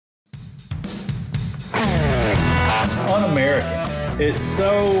un-American. It's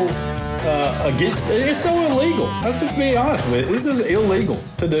so it's so illegal. Let's be honest with it. This is illegal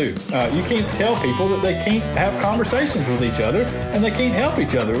to do. You can't tell people that they can't have conversations with each other and they can't help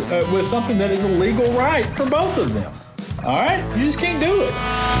each other with something that is a legal right for both of them. All right? You just can't do it.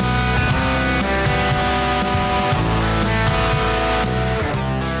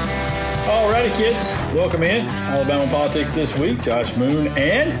 Alrighty, kids. Welcome in. Alabama Politics This Week. Josh Moon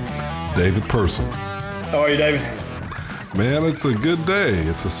and David Person. How are you, David? Man, it's a good day.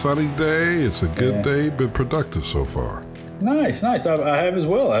 It's a sunny day. It's a good day. Been productive so far. Nice. I have as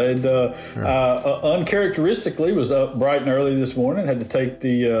well. I had uncharacteristically was up bright and early this morning. Had to take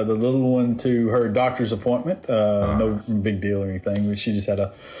the little one to her doctor's appointment. No big deal or anything. She just had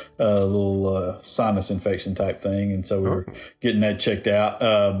a little sinus infection type thing, and so we were getting that checked out.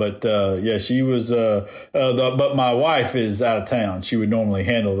 But she was. But my wife is out of town. She would normally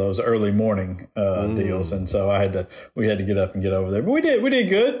handle those early morning deals, and so we had to get up and get over there. But we did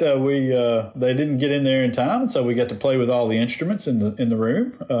good. They didn't get in there in time, so we got to play with all the instruments in the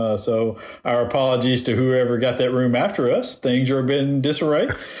room. So our apologies to whoever got that room after us. Things are a bit in disarray.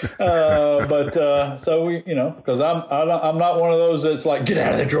 So we, because I'm not one of those that's like, get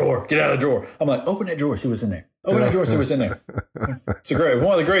out of the drawer. I'm like, open that drawer, see what's in there. Open that drawer, see what's in there. It's great.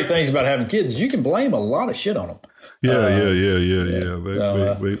 One of the great things about having kids is you can blame a lot of shit on them. Yeah.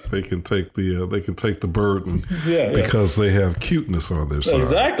 They can take the burden because they have cuteness on their side.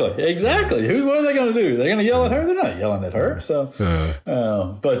 Exactly. What are they going to do? They're going to yell at her? They're not yelling at her. So,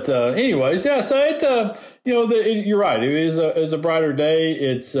 anyways, yeah. So you're right. It is a brighter day.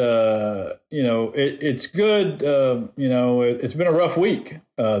 It's it's good. It's been a rough week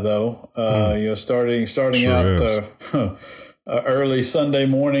though. Starting out. Early Sunday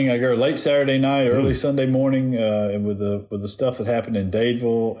morning, late Saturday night, early Sunday morning, with the stuff that happened in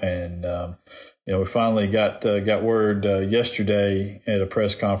Dadeville, and we finally got word yesterday at a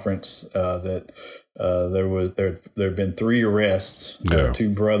press conference that there had been 3 arrests. 2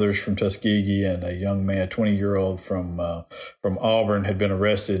 brothers from Tuskegee and a young man, 20-year-old from Auburn, had been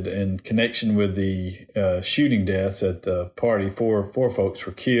arrested in connection with the shooting deaths at the party. Four folks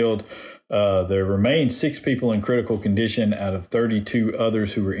were killed. There remain 6 people in critical condition out of 32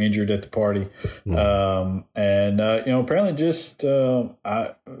 others who were injured at the party. Apparently just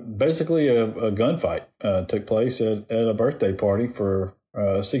basically a gunfight took place at a birthday party for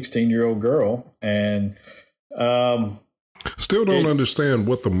a 16-year-old girl. And still don't understand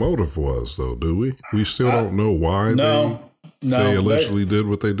what the motive was, though, do we? We still don't know why they allegedly did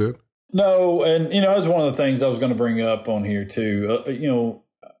what they did? No, and, that's one of the things I was going to bring up on here, too.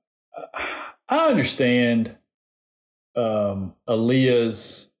 I understand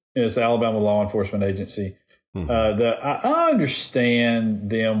ALEA's, it's the Alabama Law Enforcement Agency. I understand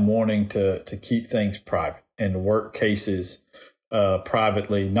them wanting to keep things private and work cases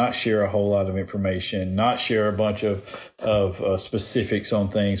privately, not share a whole lot of information, not share a bunch of specifics on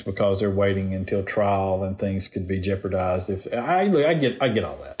things because they're waiting until trial and things could be jeopardized. I get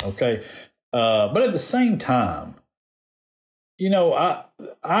all that, okay, but at the same time,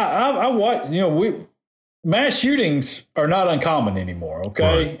 I watch, mass shootings are not uncommon anymore.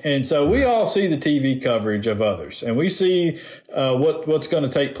 Okay. Right. And so we all see the TV coverage of others, and we see what's going to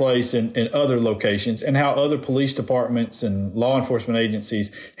take place in other locations and how other police departments and law enforcement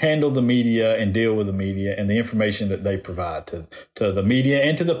agencies handle the media and deal with the media and the information that they provide to the media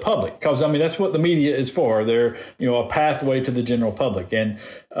and to the public. Because, that's what the media is for. They're, a pathway to the general public. And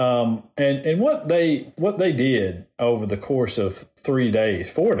what they did over the course of 4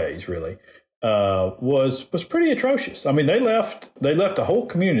 days, really, was pretty atrocious. They left a whole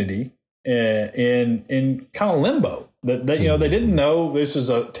community in kind of limbo. That they didn't know this was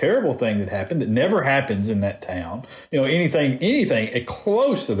a terrible thing that happened. That never happens in that town. Anything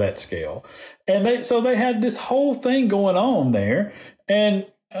close to that scale. And they had this whole thing going on there, and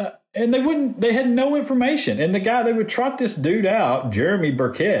they had no information. And they would trot this dude out, Jeremy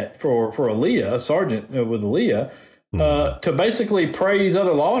Burkett, for ALEA, sergeant with ALEA. To basically praise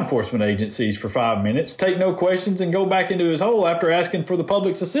other law enforcement agencies for 5 minutes, take no questions, and go back into his hole after asking for the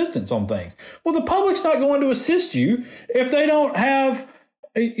public's assistance on things. Well, the public's not going to assist you if they don't have,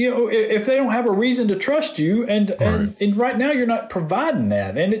 if they don't have a reason to trust you. And right now you're not providing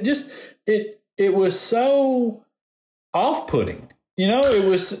that. And it was so off-putting. It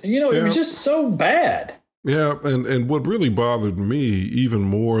was just so bad. Yeah. And what really bothered me even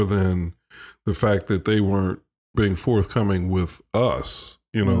more than the fact that they weren't being forthcoming with us,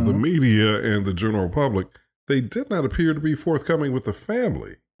 the media and the general public, they did not appear to be forthcoming with the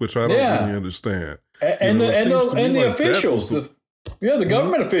family, which I don't really understand. And the officials, Yeah, the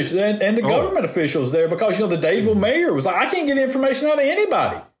government officials and the government officials there, because, the Dadeville mayor was like, I can't get information out of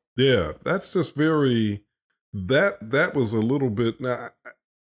anybody. Yeah, that's just very, that was a little bit, now,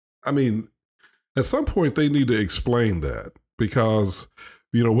 I mean, at some point they need to explain that, because,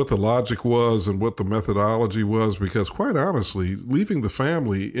 what the logic was and what the methodology was, because quite honestly, leaving the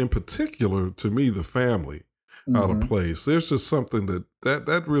family, in particular, to me, the family out of place, there's just something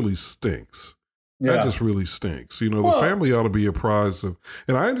that really stinks. Yeah. That just really stinks. The family ought to be apprised of,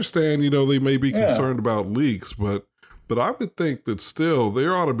 and I understand, they may be concerned about leaks, but I would think that still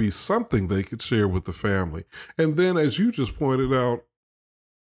there ought to be something they could share with the family. And then, as you just pointed out,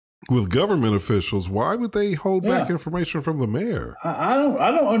 with government officials, why would they hold back information from the mayor? I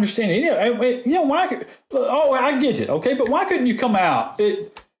don't understand any of it. Why? I get it. Okay. But why couldn't you come out?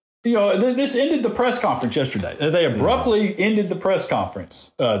 This ended the press conference yesterday. They abruptly ended the press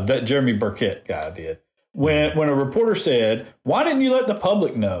conference that Jeremy Burkett guy did when a reporter said, why didn't you let the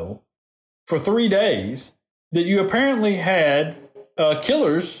public know for 3 days that you apparently had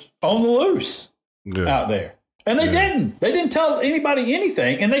killers on the loose out there? And they didn't. They didn't tell anybody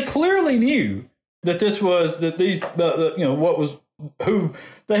anything. And they clearly knew that this was, that these, who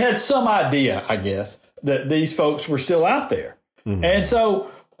they had some idea, I guess, that these folks were still out there. Mm-hmm. And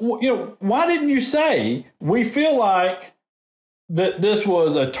so, why didn't you say, we feel like that this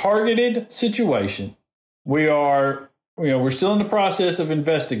was a targeted situation? We are, we're still in the process of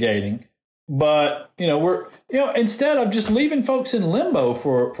investigating, but, we're, instead of just leaving folks in limbo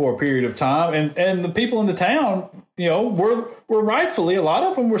for a period of time, and the people in the town, were rightfully, a lot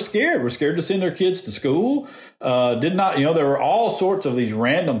of them were scared. We're scared to send their kids to school. Did not, there were all sorts of these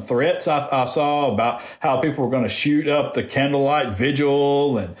random threats I saw about how people were going to shoot up the candlelight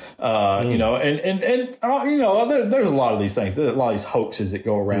vigil, and there's a lot of these things. There's a lot of these hoaxes that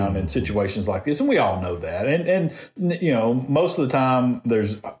go around in situations like this, and we all know that. And most of the time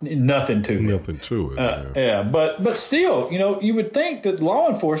there's nothing to them. Nothing to it. But still, you would think that law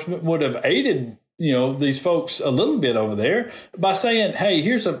enforcement would have aided these folks a little bit over there by saying, hey,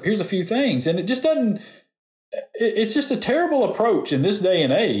 here's a few things. And it just doesn't, it's just a terrible approach in this day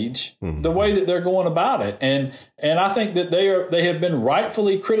and age, the way that they're going about it. And I think that they have been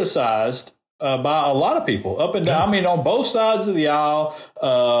rightfully criticized by a lot of people up and down. I mean, on both sides of the aisle,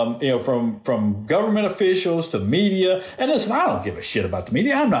 from government officials to media. And listen, I don't give a shit about the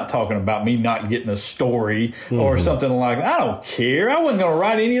media. I'm not talking about me not getting a story or something like that. I don't care. I wasn't going to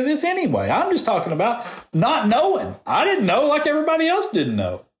write any of this anyway. I'm just talking about not knowing. I didn't know like everybody else didn't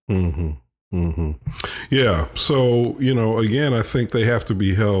know. Mm-hmm. Mm-hmm. Yeah. So, again, I think they have to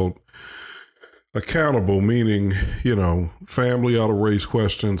be held accountable, meaning, family ought to raise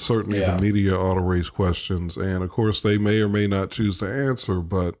questions. Certainly the media ought to raise questions. And of course, they may or may not choose to answer,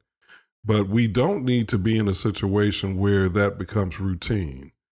 but we don't need to be in a situation where that becomes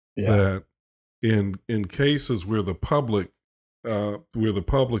routine. Yeah. That in cases where the public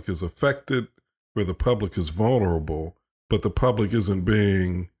is affected, where the public is vulnerable, but the public isn't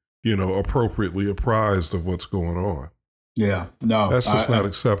being, appropriately apprised of what's going on. Yeah. No. That's just not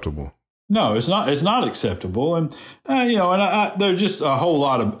acceptable. No, it's not. It's not acceptable, and there's just a whole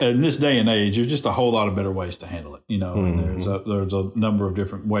lot of, in this day and age, there's just a whole lot of better ways to handle it. And there's a number of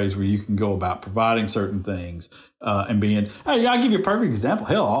different ways where you can go about providing certain things and being. Hey, I'll give you a perfect example.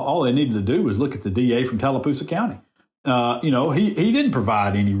 Hell, all they needed to do was look at the DA from Tallapoosa County. He didn't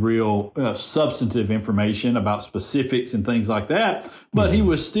provide any real substantive information about specifics and things like that, but he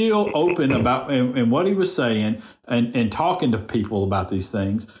was still open about and what he was saying and talking to people about these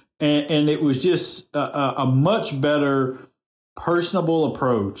things. And it was just a much better personable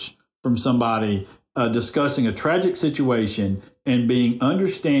approach from somebody discussing a tragic situation and being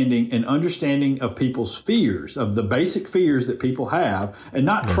understanding of people's fears, of the basic fears that people have, and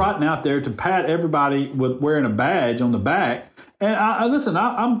not trotting out there to pat everybody with wearing a badge on the back. And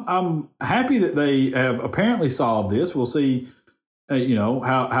I'm happy that they have apparently solved this. We'll see,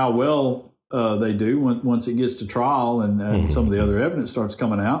 how well they do once it gets to trial and some of the other evidence starts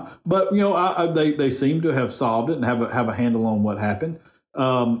coming out. But, they seem to have solved it and have a handle on what happened.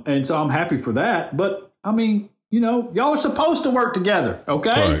 And so I'm happy for that. But, I mean, y'all are supposed to work together,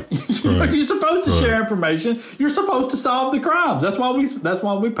 okay? Right. You're supposed to share information. You're supposed to solve the crimes. That's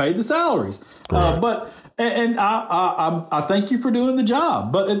why we pay the salaries. Right. I thank you for doing the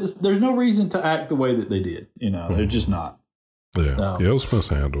job. But there's no reason to act the way that they did. They're just not. Yeah, it was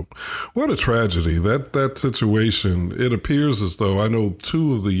mishandled. What a tragedy. That situation, it appears as though, I know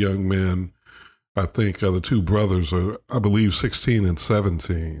two of the young men, I think the two brothers are, I believe, 16 and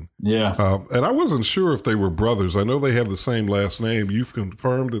 17. Yeah. And I wasn't sure if they were brothers. I know they have the same last name. You've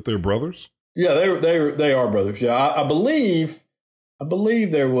confirmed that they're brothers? Yeah, they are brothers. Yeah, I believe I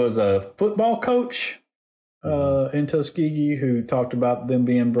believe there was a football coach in Tuskegee who talked about them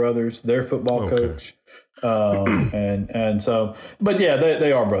being brothers, their football coach. And so, but yeah,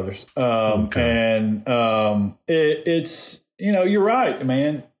 they are brothers. And it's, you're right,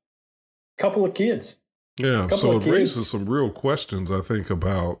 man. Couple of kids. Yeah. So it raises some real questions, I think,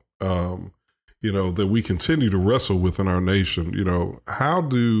 about, that we continue to wrestle with in our nation. How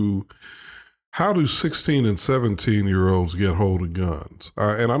do 16 and 17-year-olds get hold of guns?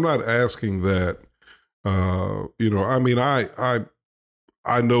 And I'm not asking that, I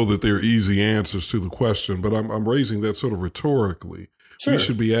know that there are easy answers to the question, but I'm raising that sort of rhetorically. Sure. We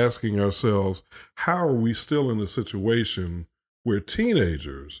should be asking ourselves, how are we still in a situation where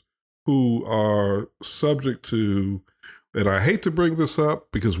teenagers who are subject to, and I hate to bring this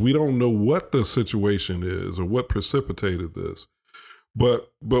up because we don't know what the situation is or what precipitated this,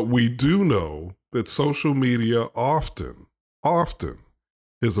 but we do know that social media often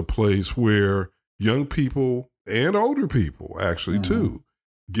is a place where young people and older people actually too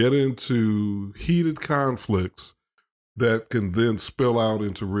get into heated conflicts that can then spill out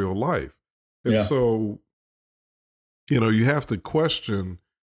into real life. And so, you have to question,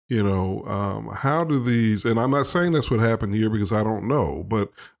 how do these, and I'm not saying that's what happened here because I don't know,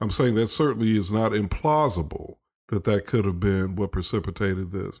 but I'm saying that certainly is not implausible that could have been what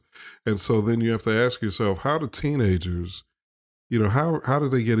precipitated this. And so then you have to ask yourself, how do teenagers, how do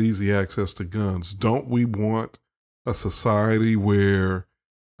they get easy access to guns? Don't we want a society where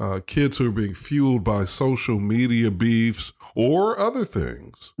kids who are being fueled by social media beefs or other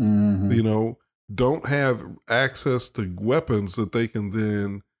things, don't have access to weapons that they can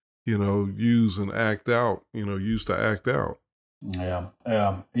then, use and act out, use to act out? Yeah.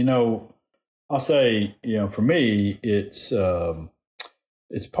 I'll say, for me, it's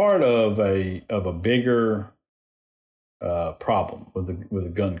part of a bigger problem with the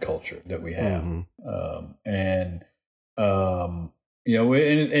gun culture that we have, and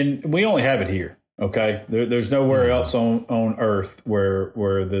we only have it here. Okay, there's nowhere else on earth where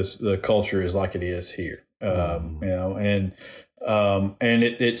the culture is like it is here. And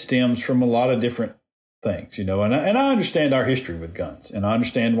it stems from a lot of different things, and I understand our history with guns, and I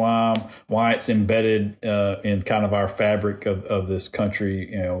understand why it's embedded in kind of our fabric of this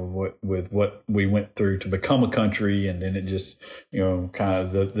country, with what we went through to become a country, and then it just,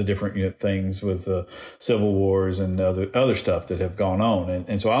 kind of the different things with the civil wars and other stuff that have gone on,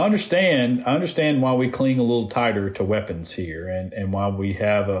 and so I understand why we cling a little tighter to weapons here, and why we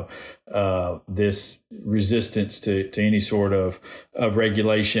have this resistance to any sort of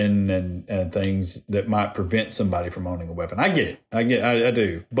regulation and things that might prevent somebody from owning a weapon. I get it. I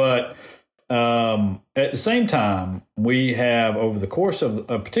do. But at the same time, we have, over the course of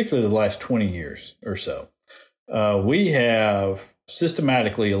particularly the last 20 years or so, we have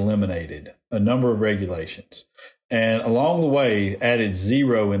systematically eliminated a number of regulations, and along the way added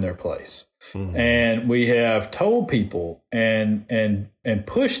zero in their place. And we have told people and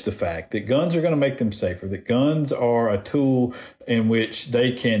pushed the fact that guns are going to make them safer, that guns are a tool in which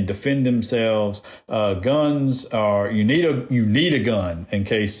they can defend themselves. Guns are, you need a gun in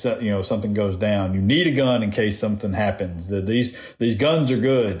case, something goes down. You need a gun in case something happens. These guns are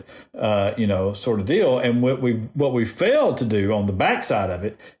good, sort of deal. And what we failed to do on the backside of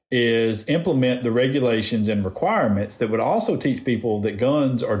it is implement the regulations and requirements that would also teach people that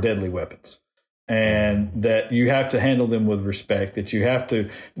guns are deadly weapons, and that you have to handle them with respect, that you have to,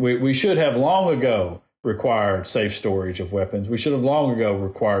 we should have long ago required safe storage of weapons. We should have long ago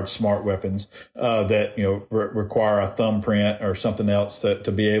required smart weapons that, require a thumbprint or something else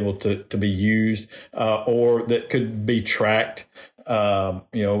to be able to be used, or that could be tracked,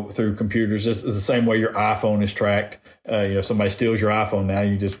 through computers. It's the same way your iPhone is tracked. If somebody steals your iPhone now,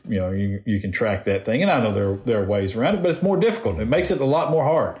 you just, you can track that thing. And I know there are ways around it, but it's more difficult. It makes it a lot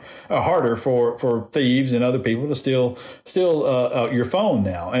more harder for thieves and other people to steal your phone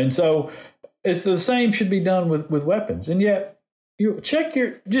now. And so it's the same should be done with weapons. And yet check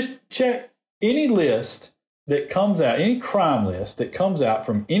any list that comes out, any crime list that comes out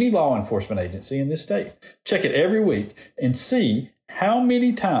from any law enforcement agency in this state. Check it every week and see how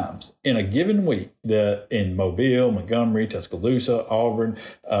many times in a given week in Mobile, Montgomery, Tuscaloosa, Auburn,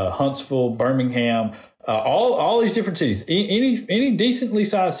 Huntsville, Birmingham, all these different cities, any decently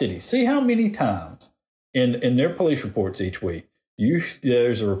sized city, see how many times in their police reports each week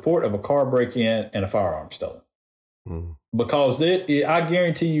there's a report of a car break-in and a firearm stolen. Because I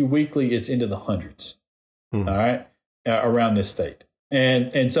guarantee you weekly it's into the hundreds. All right, around this state.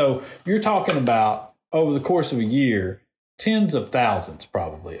 And so you're talking about, over the course of a year, tens of thousands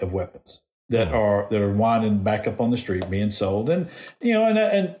probably of weapons that are winding back up on the street being sold, and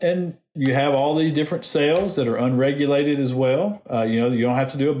and you have all these different sales that are unregulated as well. You don't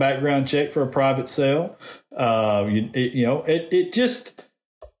have to do a background check for a private sale.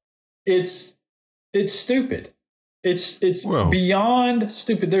 It's stupid. It's beyond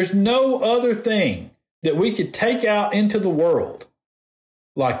stupid. There's no other thing that we could take out into the world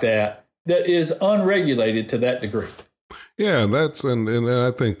like that is unregulated to that degree. Yeah, and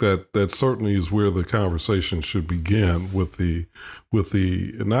I think that certainly is where the conversation should begin with the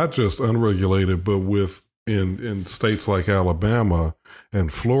not just unregulated, but with in states like Alabama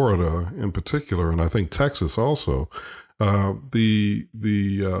and Florida in particular, and I think Texas also, the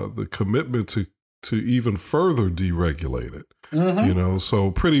commitment to even further deregulate it. Mm-hmm. So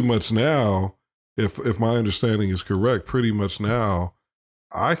pretty much now, if my understanding is correct, pretty much now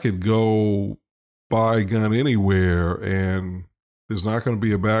I could go buy a gun anywhere, and there's not going to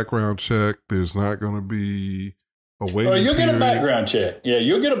be a background check. There's not going to be a waiting period. You'll get a background check. Yeah,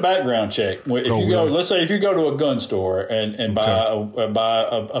 you'll get a background check. If you go, let's say if you go to a gun store and buy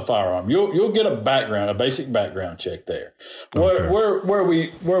a firearm, you'll get a basic background check there. Where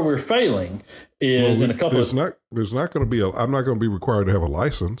we're failing is in a couple there's not going to be I'm not going to be required to have a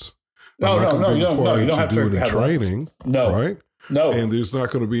license. No, you don't have to do any training. No, right? No. And there's not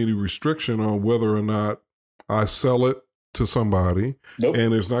going to be any restriction on whether or not I sell it to somebody. Nope.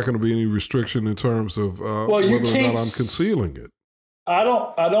 And there's not going to be any restriction in terms of whether or not I'm concealing it. I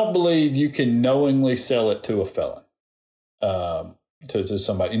don't believe you can knowingly sell it to a felon, to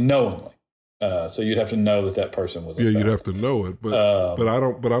somebody knowingly. So you'd have to know that person was a felon. You'd have to know it, but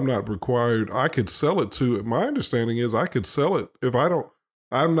I'm not required. I could sell it to. My understanding is I could sell it if I don't.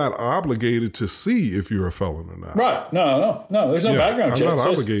 I'm not obligated to see if you're a felon or not. Right. No. There's no background check. I'm not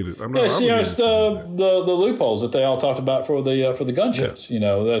obligated. It's the loopholes that they all talked about for the gun shows.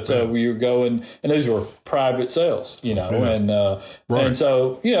 That's where you go and those were private sales. And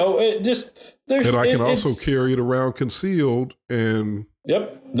so it just there's. And I can also carry it around concealed and.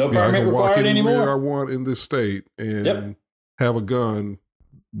 Yep. No permit required anymore. Where I want in this state and have a gun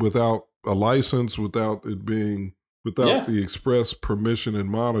without a license, without the express permission and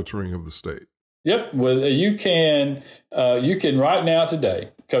monitoring of the state. Yep. Well, you can right now today,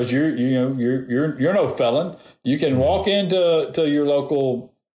 because you're no felon. You can walk into your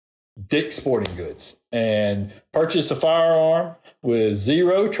local Dick's Sporting Goods and purchase a firearm with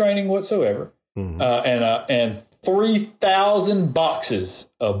zero training whatsoever, and 3,000 boxes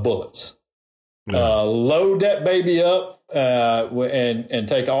of bullets. Load that baby up. And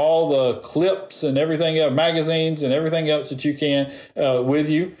take all the clips and everything else, magazines and everything else that you can with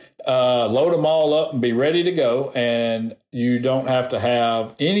you, load them all up and be ready to go. And you don't have to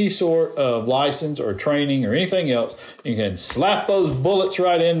have any sort of license or training or anything else. You can slap those bullets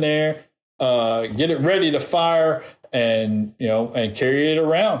right in there, get it ready to fire, and carry it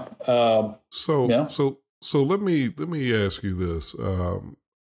around. So let me ask you this.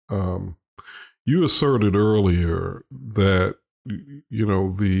 You asserted earlier that,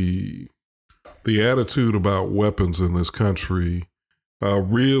 the attitude about weapons in this country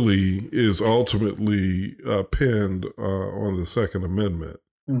really is ultimately pinned on the Second Amendment,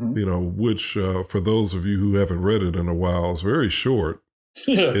 which for those of you who haven't read it in a while is very short.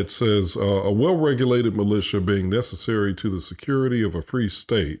 It says, a well-regulated militia being necessary to the security of a free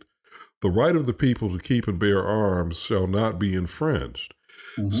state, the right of the people to keep and bear arms shall not be infringed.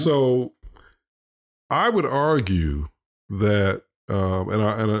 So I would argue that,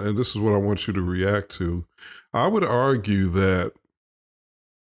 and this is what I want you to react to. I would argue that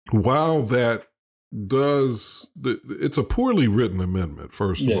while that it's a poorly written amendment.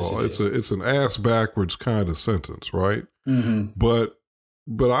 First of all, it's an ass backwards kind of sentence, right? But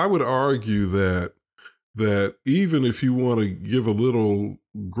I would argue that even if you want to give a little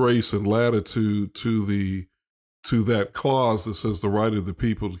grace and latitude to that clause that says the right of the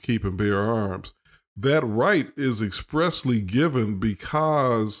people to keep and bear arms, that right is expressly given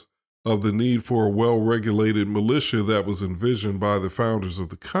because of the need for a well-regulated militia that was envisioned by the founders of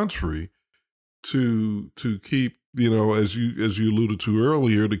the country to keep, as you alluded to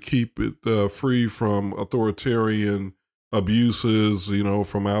earlier, to keep it free from authoritarian abuses,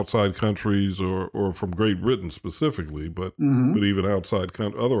 from outside countries or from Great Britain specifically, but even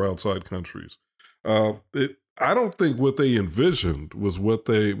other outside countries. I don't think what they envisioned was what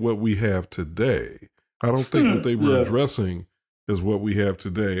we have today. I don't think what they were addressing is what we have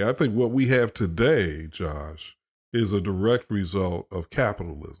today. I think what we have today, Josh, is a direct result of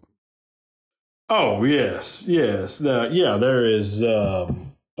capitalism. Oh, yes. There is. There's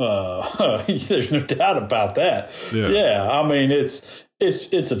no doubt about that. Yeah. I mean,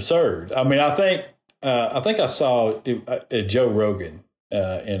 it's absurd. I mean, I think I saw Joe Rogan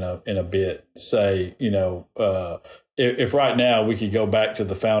in a bit say, if right now we could go back to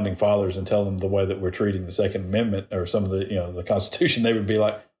the founding fathers and tell them the way that we're treating the Second Amendment or some of the the Constitution, they would be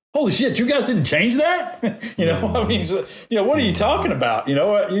like, holy shit, you guys didn't change that? I mean, what are you talking about? You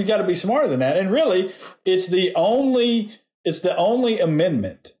got to be smarter than that. And really, it's the only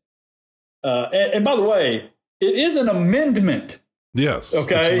amendment. And by the way, it is an amendment. Yes.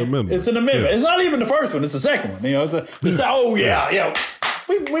 Okay. It's an amendment. It's an amendment. Yes. It's not even the first one. It's the second one.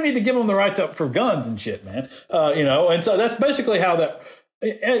 We need to give them the right for guns and shit, man. And so that's basically how that.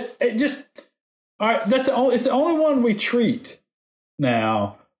 It just all right. It's the only one we treat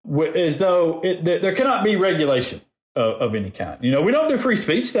now as though there cannot be regulation of any kind. We don't do free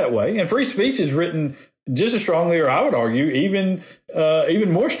speech that way, and free speech is written just as strongly, or I would argue, even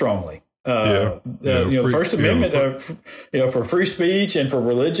more strongly. First Amendment, for free speech and for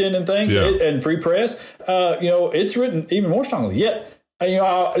religion and things, and free press. It's written even more strongly. Yet,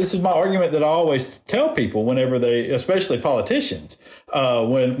 this is my argument that I always tell people whenever they, especially politicians,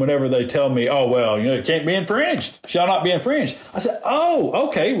 whenever they tell me, oh, well, it can't be infringed, shall not be infringed. I said, oh,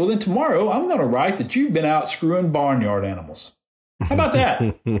 okay, well then tomorrow I'm going to write that you've been out screwing barnyard animals. How about that?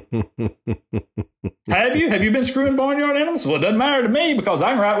 Have you been screwing barnyard animals? Well, it doesn't matter to me because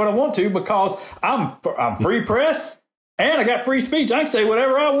I can write what I want to because I'm free press and I got free speech. I can say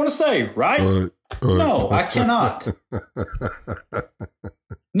whatever I want to say, right? No, I cannot.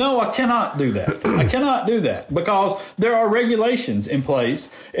 No, I cannot do that. I cannot do that because there are regulations in place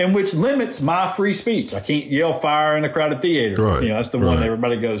in which limits my free speech. I can't yell fire in a crowded theater. Right. That's the one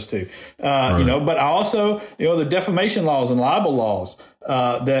everybody goes to. But I also, the defamation laws and libel laws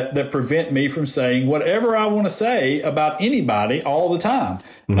that prevent me from saying whatever I want to say about anybody all the time.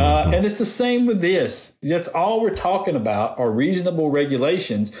 And it's the same with this. That's all we're talking about are reasonable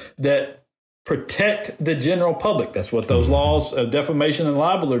regulations that protect the general public. That's what those laws of defamation and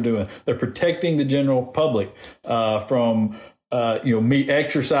libel are doing. They're protecting the general public from me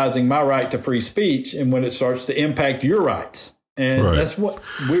exercising my right to free speech, and when it starts to impact your rights. And that's what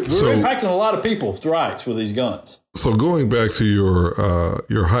we're impacting a lot of people's rights with these guns. So going back to your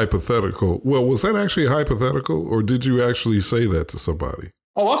hypothetical, well, was that actually a hypothetical, or did you actually say that to somebody?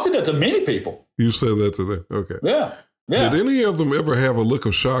 Oh, I've said that to many people. You said that to them? Okay. Yeah. Yeah. Did any of them ever have a look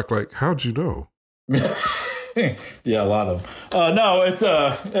of shock, like, how'd you know? Yeah, a lot of them. No, it's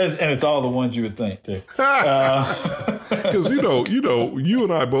and it's all the ones you would think too. Because you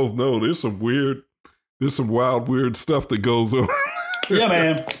and I both know there's some wild, weird stuff that goes on. Yeah,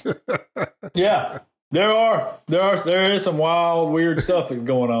 man. Yeah, there is some wild, weird stuff that's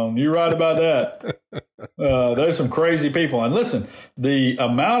going on. You're right about that. There's some crazy people. And listen, the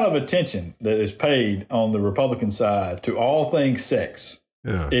amount of attention that is paid on the Republican side to all things sex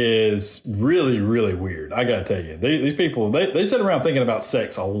is really, really weird. I got to tell you, these people, they sit around thinking about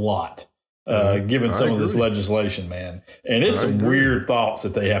sex a lot, given some of this legislation, man. And it's some weird thoughts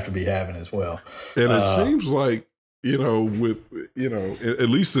that they have to be having as well. And it seems like, at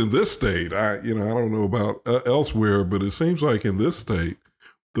least in this state, I don't know about elsewhere, but it seems like in this state,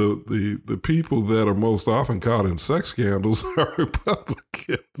 the people that are most often caught in sex scandals are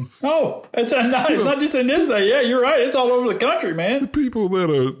Republicans. Oh, it's not just in this state. Yeah, you're right. It's all over the country, man. The people that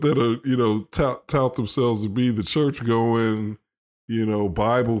are tout themselves to be the church going,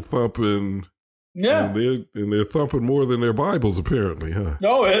 Bible thumping. Yeah, and they're thumping more than their Bibles, apparently, huh?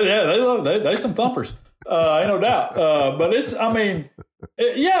 Oh yeah, they some thumpers. Ain't no doubt. But look,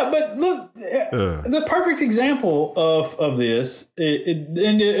 the perfect example of this,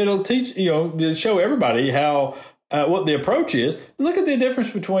 it'll teach, to show everybody how, what the approach is. Look at the difference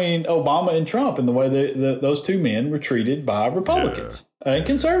between Obama and Trump and the way those two men were treated by Republicans and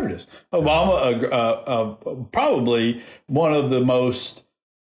conservatives. Obama, probably one of the most,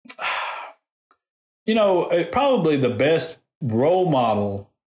 probably the best role model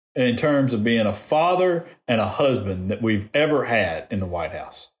in terms of being a father and a husband that we've ever had in the White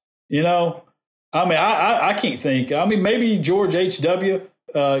House. I can't think. Maybe George H.W.,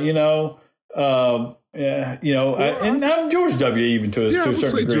 and I'm George W. even to a certain degree. I would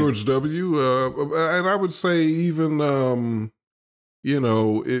say George W. And I would say even,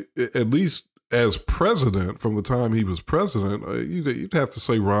 at least as president, from the time he was president, you'd have to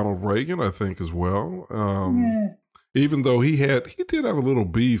say Ronald Reagan, I think, as well. Even though he did have a little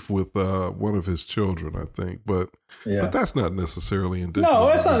beef with one of his children, I think, but that's not necessarily indicative. No,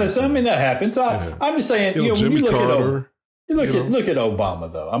 that's not necessarily. That happens. I'm just saying, when Jimmy you look Carter, look at Obama,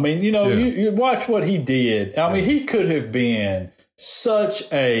 though. You watch what he did. He could have been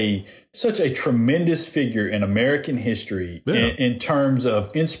such a such a tremendous figure in American history in terms of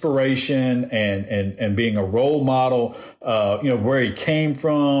inspiration and being a role model, where he came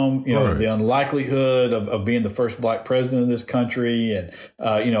from, the unlikelihood of being the first black president of this country and,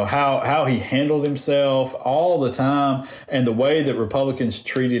 how he handled himself all the time and the way that Republicans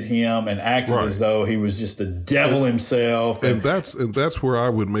treated him and acted as though he was just the devil himself. And that's where I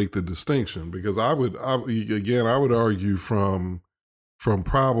would make the distinction, because I would argue from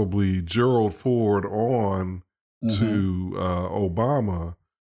probably Gerald Ford on to Obama,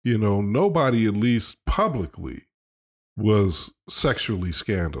 nobody, at least publicly, was sexually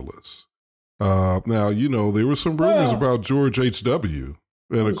scandalous. Now, there were some rumors about George H.W.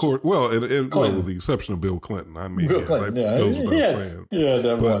 And of course, with the exception of Bill Clinton. I mean, Bill Clinton, goes without saying. Yeah,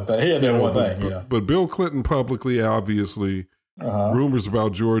 that one thing. He had that one thing. But Bill Clinton publicly, obviously, rumors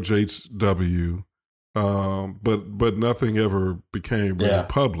about George H.W., but nothing ever became really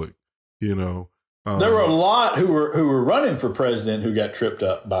public. There were a lot who were running for president who got tripped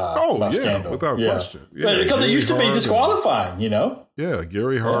up by scandal, without question. Yeah, because it used to be disqualifying. Yeah,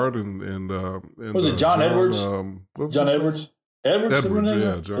 Gary Hart and was it John Edwards? John Edwards. Edwards,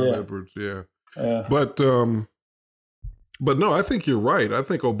 John Edwards, But no, I think you're right. I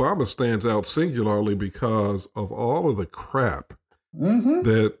think Obama stands out singularly because of all of the crap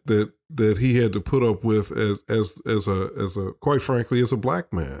that he had to put up with as a quite frankly, as a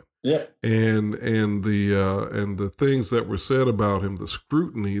black man. Yeah, and the things that were said about him, the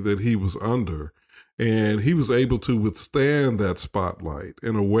scrutiny that he was under, and he was able to withstand that spotlight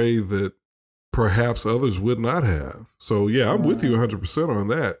in a way that perhaps others would not have. So, yeah, I'm with you 100% on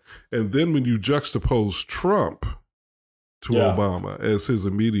that. And then when you juxtapose Trump to Obama as his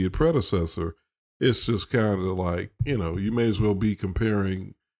immediate predecessor, it's just kind of like, you may as well be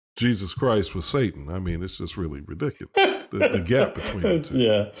comparing Jesus Christ with Satan. I mean, it's just really ridiculous. The gap between the two.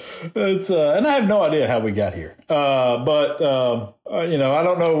 Yeah. And I have no idea how we got here. But I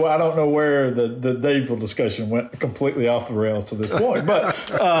don't know where the Dadeville discussion went completely off the rails to this point. But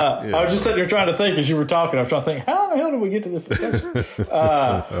I was just sitting there trying to think as you were talking. I was trying to think, how the hell did we get to this discussion?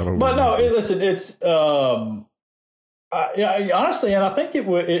 Listen, it's honestly, and I think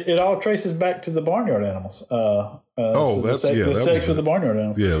it all traces back to the barnyard animals. The sex with the barnyard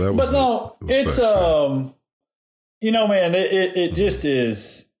animals. Yeah, that was. But no, it's man, it just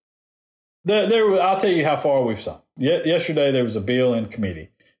is. I'll tell you how far we've come. Yesterday there was a bill in committee,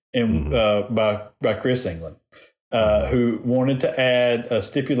 by Chris England, who wanted to add a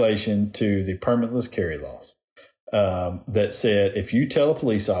stipulation to the permitless carry laws that said if you tell a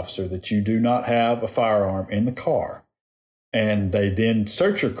police officer that you do not have a firearm in the car, and they then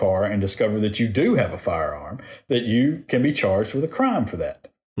search your car and discover that you do have a firearm, that you can be charged with a crime for that.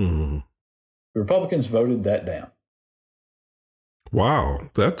 Mm-hmm. The Republicans voted that down. Wow,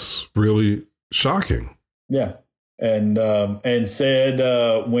 that's really shocking. Yeah. And said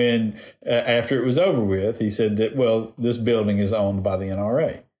when after it was over with, he said that, well, this building is owned by the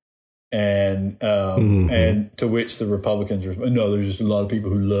NRA. And to which the Republicans responded, no, there's just a lot of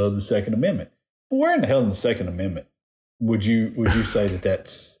people who love the Second Amendment. Well, where in the hell in the Second Amendment would you say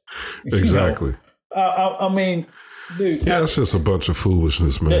that's exactly? I mean, dude, it's just a bunch of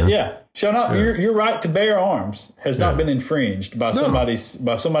foolishness, man. Yeah, shut up. Yeah. Your right to bear arms has not been infringed by somebody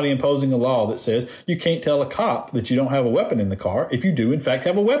imposing a law that says you can't tell a cop that you don't have a weapon in the car if you do in fact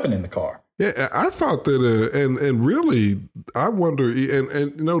have a weapon in the car. Yeah, I thought that, and really, I wonder,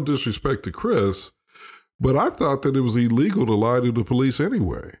 and no disrespect to Chris, but I thought that it was illegal to lie to the police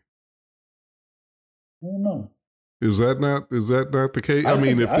anyway. I don't know. Is that not the case? I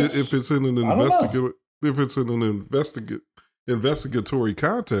mean, if it's in an investigatory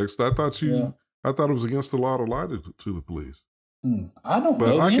context, I thought it was against the law to lie to the police. I don't know.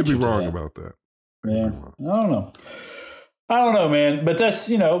 But I could be wrong about that. Yeah, I don't know, man. But that's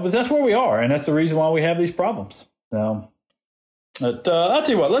where we are, and that's the reason why we have these problems. But I'll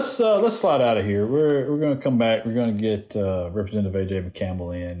tell you what. Let's slide out of here. We're going to come back. We're going to get Representative A.J.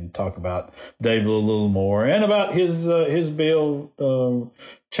 McCampbell in and talk about Dadeville a little more and about his bill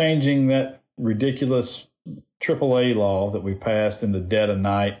changing that ridiculous AAA law that we passed in the dead of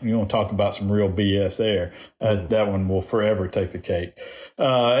night. You want to talk about some real BS there. That one will forever take the cake.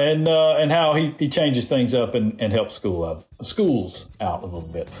 And how he changes things up and helps schools out a little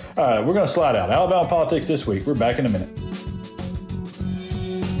bit. All right, we're going to slide out. Alabama Politics This Week. We're back in a minute.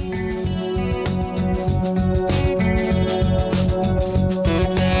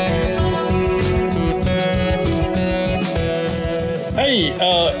 Hey,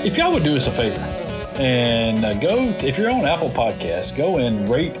 if y'all would do us a favor and if you're on Apple Podcasts, go and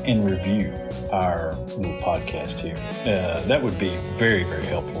rate and review our little podcast here, that would be very, very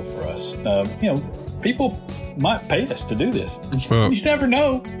helpful for us. People might pay us to do this. Well, you never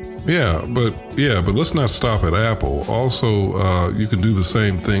know. Yeah, but let's not stop at Apple. Also, you can do the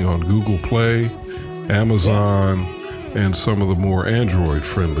same thing on Google Play, Amazon, and some of the more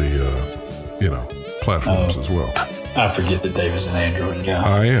Android-friendly, platforms as well. I forget that Dave is an Android guy.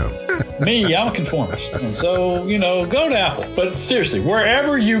 I am. Me, I'm a conformist. And so, go to Apple. But seriously,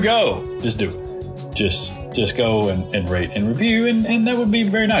 wherever you go, just do it. Just go and rate and review, and that would be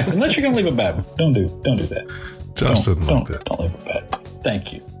very nice. Unless you're going to leave a bad one. Don't do that. Josh doesn't like that. Don't leave a bad one.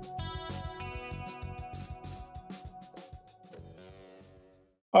 Thank you.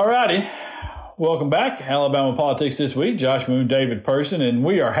 All righty. Welcome back. Alabama Politics This Week. Josh Moon, David Person, and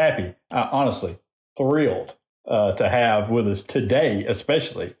we are happy, honestly, thrilled to have with us today,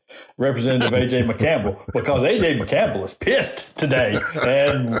 especially Representative A.J. McCampbell, because A.J. McCampbell is pissed today,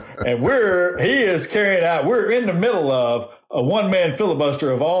 and he is carrying out. We're in the middle of a one-man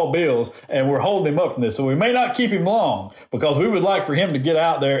filibuster of all bills, and we're holding him up from this. So we may not keep him long because we would like for him to get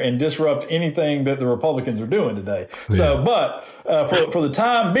out there and disrupt anything that the Republicans are doing today. Yeah. So, but for the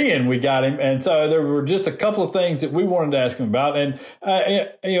time being, we got him, and so there were just a couple of things that we wanted to ask him about, and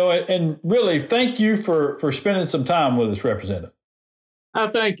and really thank you for spending some time with us, Representative. I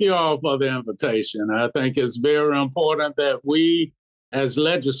thank you all for the invitation. I think it's very important that we, as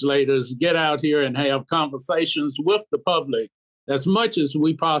legislators, get out here and have conversations with the public as much as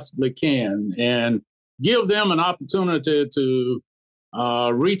we possibly can and give them an opportunity to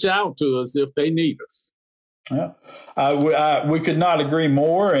reach out to us if they need us. Yeah, we could not agree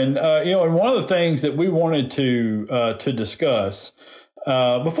more. And, and one of the things that we wanted to discuss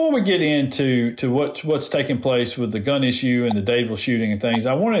before we get into what's taking place with the gun issue and the Dadeville shooting and things,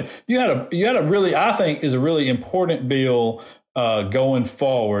 you had a really, I think, is a really important bill going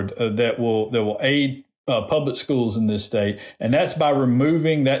forward that will aid public schools in this state, and that's by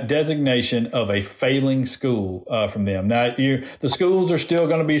removing that designation of a failing school from them. Now, the schools are still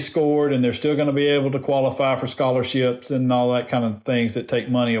going to be scored, and they're still going to be able to qualify for scholarships and all that kind of things that take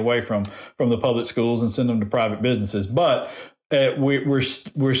money away from the public schools and send them to private businesses, but we're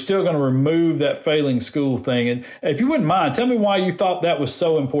still going to remove that failing school thing. And if you wouldn't mind, tell me why you thought that was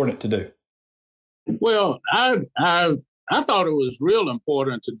so important to do. Well, I thought it was real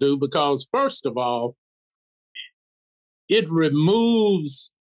important to do because, first of all, it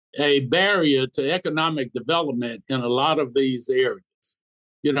removes a barrier to economic development in a lot of these areas.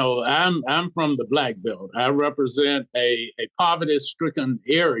 I'm from the Black Belt. I represent a poverty-stricken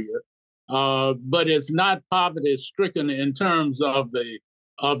area. But it's not poverty-stricken in terms of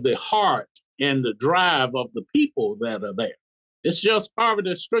the heart and the drive of the people that are there. It's just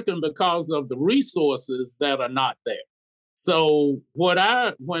poverty-stricken because of the resources that are not there. So when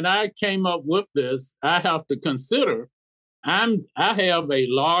I came up with this, I have to consider I have a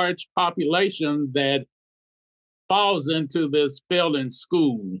large population that falls into this failing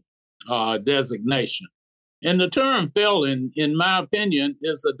school designation. And the term failing, in my opinion,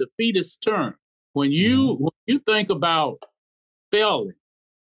 is a defeatist term. When you think about failing,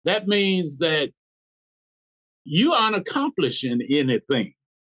 that means that you aren't accomplishing anything.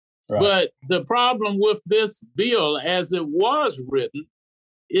 Right. But the problem with this bill, as it was written,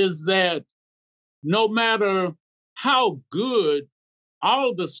 is that no matter how good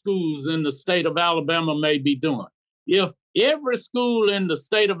all the schools in the state of Alabama may be doing, if every school in the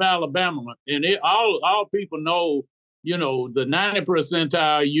state of Alabama, and all people know, the 90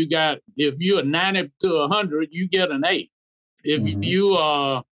 percentile, you got, if you're 90 to 100, you get an A. If you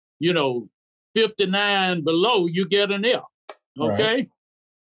are, 59 below, you get an F. Okay? Right.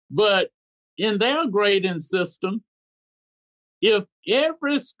 But in their grading system, if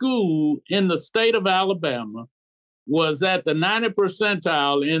every school in the state of Alabama was at the 90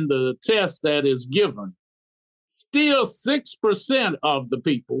 percentile in the test that is given, still 6% of the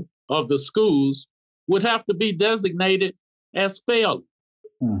people of the schools would have to be designated as failing.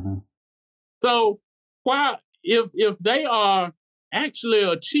 Mm-hmm. So why, if they are actually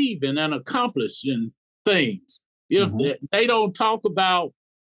achieving and accomplishing things, if they don't talk about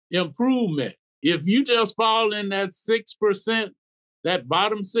improvement, if you just fall in that 6%, that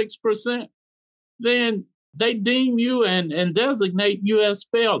bottom 6%, then they deem you and designate you as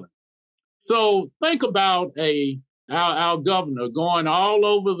failing. So think about our governor going all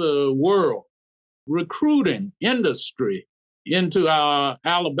over the world, recruiting industry into our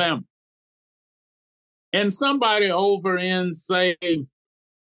Alabama. And somebody over in, say,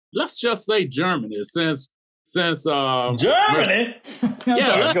 let's just say Germany, since Germany?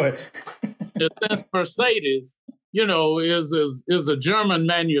 Yeah, go ahead. Since Mercedes, is a German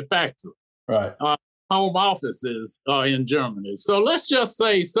manufacturer. Right. home offices in Germany. So let's just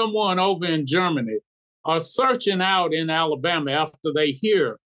say someone over in Germany are searching out in Alabama after they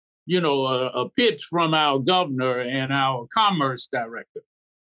hear, a pitch from our governor and our commerce director.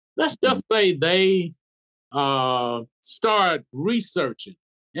 Let's just say they start researching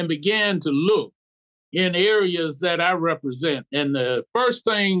and begin to look in areas that I represent. And the first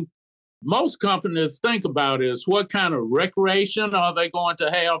thing most companies think about is what kind of recreation are they going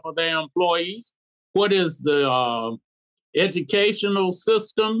to have for their employees? What is the educational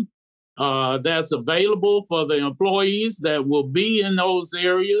system that's available for the employees that will be in those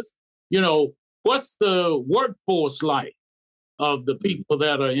areas? What's the workforce like of the people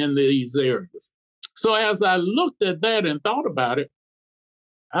that are in these areas? So as I looked at that and thought about it,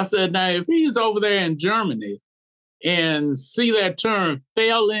 I said, now, if he's over there in Germany and see that term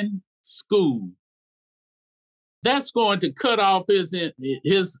failing school, that's going to cut off his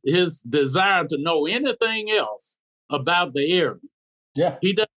desire to know anything else about the area. Yeah.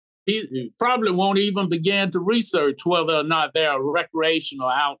 He probably won't even begin to research whether or not there are recreational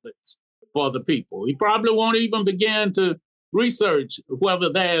outlets for the people. He probably won't even begin to research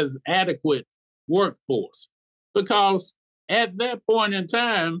whether there's adequate workforce, because at that point in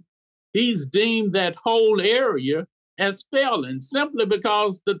time, he's deemed that whole area as failing simply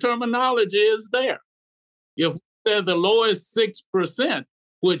because the terminology is there. If they're the lowest 6%,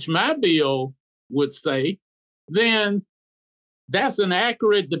 which my bill would say, then that's an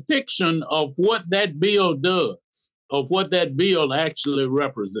accurate depiction of what that bill does, of what that bill actually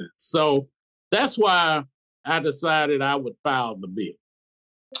represents. So that's why I decided I would file the bill.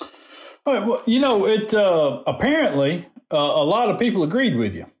 All right, well, it apparently a lot of people agreed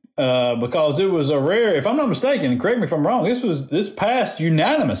with you because it was a rare, if I'm not mistaken, and correct me if I'm wrong, this passed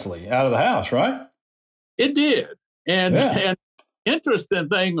unanimously out of the House, right? It did. And interesting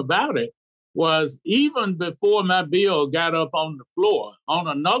thing about it was even before my bill got up on the floor, on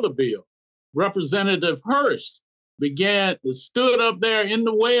another bill, Representative Hurst stood up there in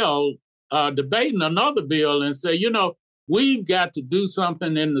the well debating another bill and said, we've got to do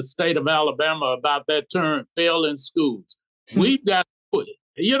something in the state of Alabama about that term failing schools. We've got to put it,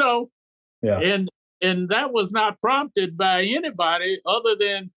 Yeah. And that was not prompted by anybody other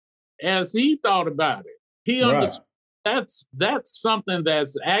than as he thought about it. He understood that's something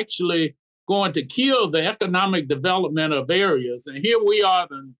that's actually going to kill the economic development of areas. And here we are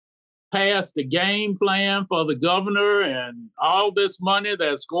to pass the game plan for the governor and all this money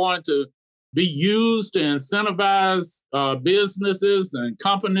that's going to be used to incentivize businesses and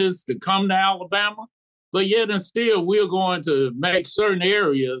companies to come to Alabama. But yet and still, we're going to make certain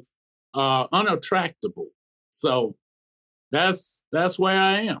areas unattractable. So that's where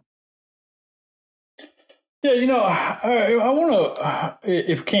I am. Yeah, I want to,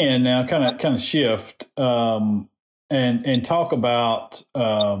 if can now, kind of shift and talk about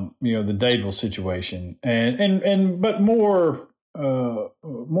the Dadeville situation but more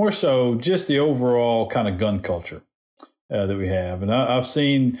so just the overall kind of gun culture that we have. And I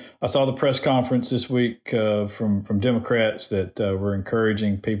saw the press conference this week from Democrats that were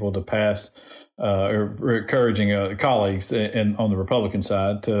encouraging people to pass or encouraging colleagues on the Republican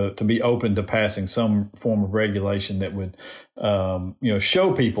side to be open to passing some form of regulation that would,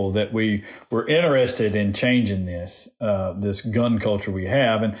 show people that we were interested in changing this gun culture we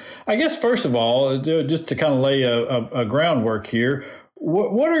have. And I guess, first of all, just to kind of lay a groundwork here,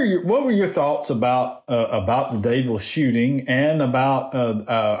 what were your thoughts about the Dadeville shooting and about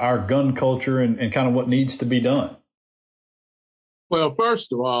our gun culture and kind of what needs to be done? Well,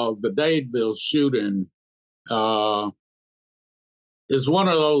 first of all, the Dadeville shooting is one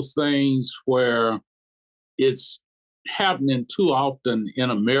of those things where it's happening too often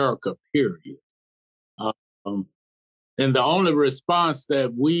in America, period. And the only response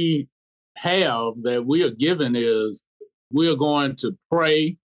that we are given is, we are going to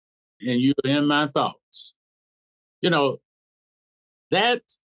pray and you're in my thoughts. I'm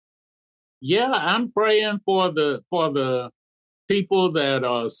praying for the people that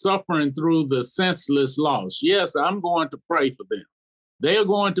are suffering through the senseless loss. Yes, I'm going to pray for them. They're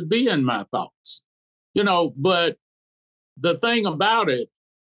going to be in my thoughts. But the thing about it,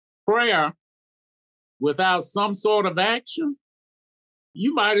 prayer without some sort of action,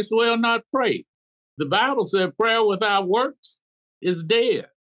 you might as well not pray. The Bible said prayer without works is dead.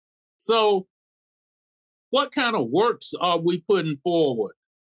 So what kind of works are we putting forward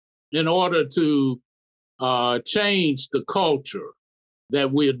in order to change the culture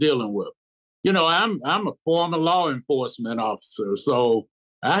that we're dealing with? I'm a former law enforcement officer, so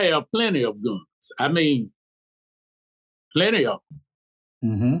I have plenty of guns. I mean, plenty of them.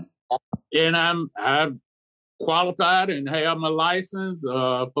 Mm-hmm. and I'm qualified and have my license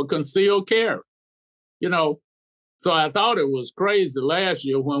for concealed carry. You know, so I thought it was crazy last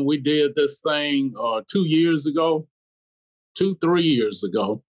year when we did this thing 3 years ago,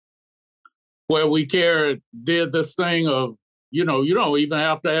 where we did this thing of, you don't even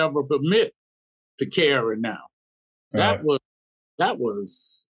have to have a permit to carry now. That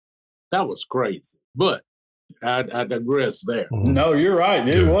was crazy. But I digress there. No, you're right.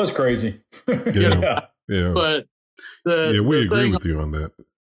 It was crazy. Yeah. But we agree with you on that.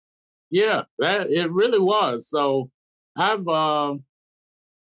 Yeah, that it really was. So I've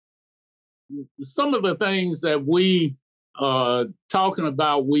some of the things that we talking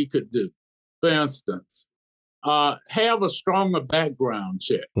about we could do. For instance, have a stronger background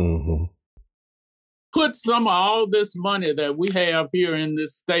check. Mm-hmm. Put some of all this money that we have here in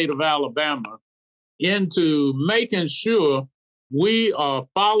this state of Alabama into making sure we are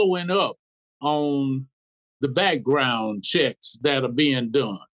following up on the background checks that are being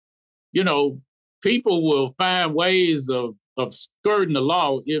done. People will find ways of skirting the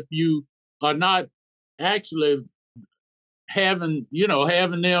law if you are not actually having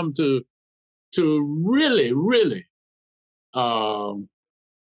them to really, really follow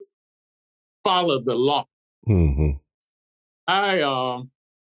the law. Mm-hmm.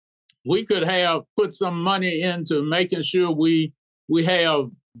 We could have put some money into making sure we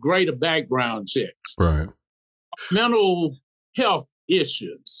have greater background checks. Right. Mental health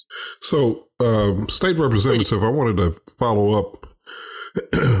issues. So, State Representative, I wanted to follow up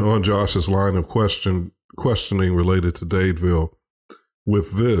on Josh's line of questioning related to Dadeville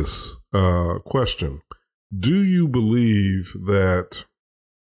with this question. Do you believe that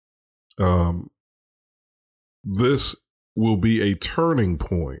this will be a turning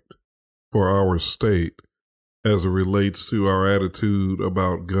point for our state as it relates to our attitude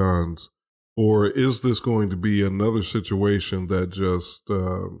about guns? Or is this going to be another situation that just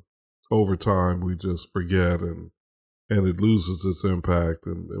over time we just forget and it loses its impact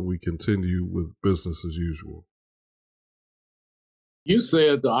and we continue with business as usual? You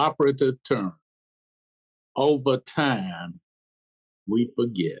said the operative term. Over time, we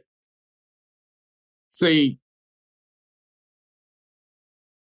forget. See,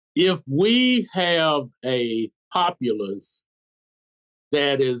 if we have a populace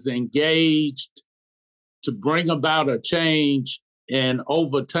that is engaged to bring about a change, and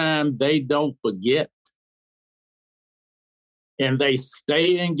over time they don't forget and they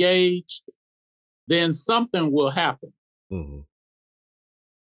stay engaged, then something will happen. Mm-hmm.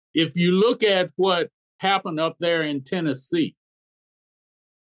 If you look at what happened up there in Tennessee,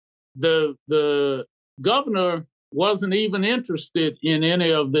 the governor wasn't even interested in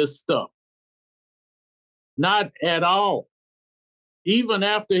any of this stuff. Not at all. Even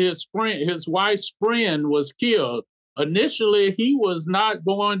after his wife's friend was killed, initially he was not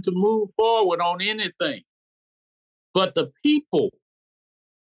going to move forward on anything. But the people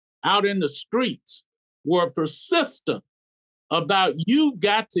out in the streets were persistent about, you've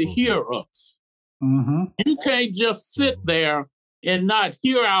got to hear us. Mm-hmm. You can't just sit there and not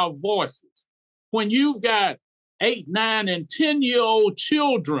hear our voices. When you've got 8, 9, and 10-year-old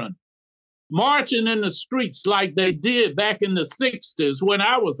children marching in the streets like they did back in the 60s when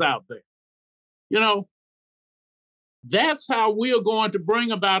I was out there, that's how we are going to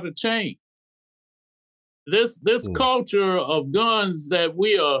bring about a change. This culture of guns that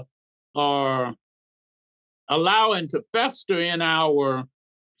we are allowing to fester in our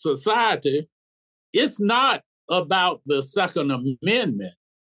society, it's not about the Second Amendment.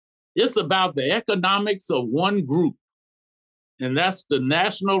 It's about the economics of one group, and that's the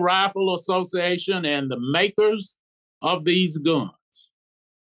National Rifle Association and the makers of these guns.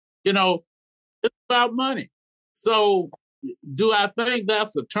 It's about money. So do I think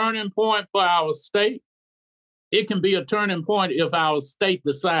that's a turning point for our state? It can be a turning point if our state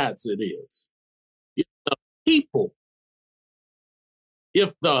decides it is. If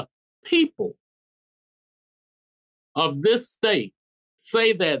the people of this state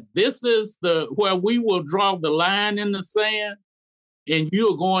say that this is where we will draw the line in the sand, and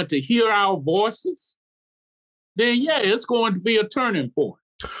you're going to hear our voices, then it's going to be a turning point.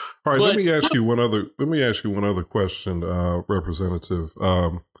 All right, let me ask you one other question, Representative.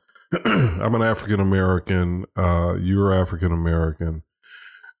 I'm an African American. You're African American.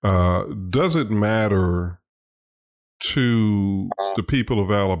 Does it matter to the people of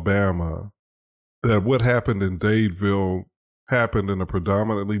Alabama that what happened in Dadeville happened in a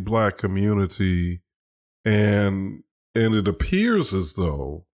predominantly Black community, and it appears as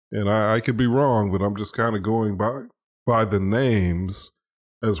though, and I could be wrong, but I'm just kind of going by the names,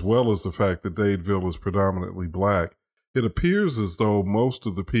 as well as the fact that Dadeville is predominantly black, it appears as though most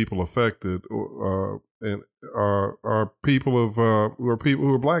of the people affected are people who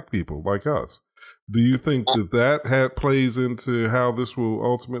are black people like us. Do you think that plays into how this will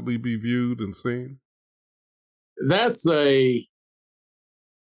ultimately be viewed and seen? That's a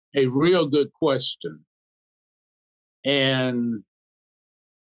real good question. And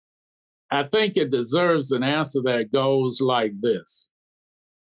I think it deserves an answer that goes like this.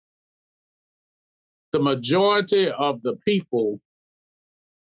 The majority of the people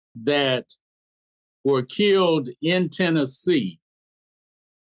that were killed in Tennessee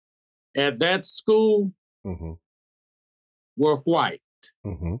at that school were white.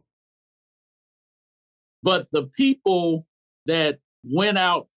 Mm-hmm. But the people that went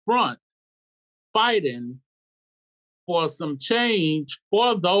out front fighting for some change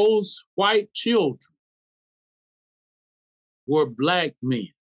for those white children were black men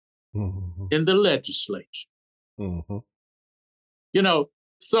in the legislature. You know,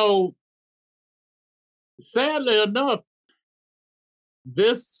 so sadly enough,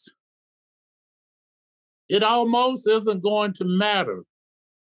 it almost isn't going to matter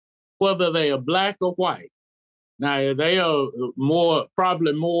whether they are black or white. Now, they are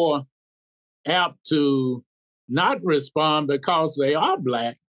probably more apt to not respond because they are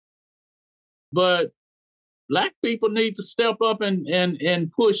black, but black people need to step up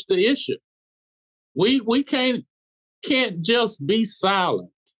and push the issue. We can't just be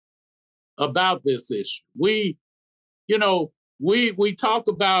silent about this issue. We talk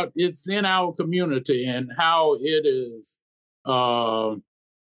about it's in our community and how it is,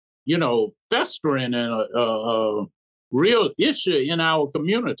 festering and a real issue in our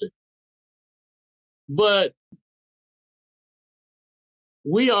community. But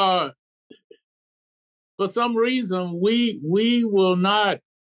we are, for some reason, we will not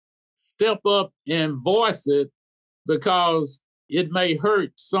step up and voice it because it may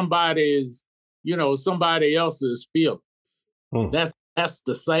hurt somebody else's feelings. That's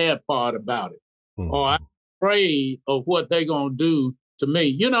the sad part about it. Or I'm afraid of what they're going to do to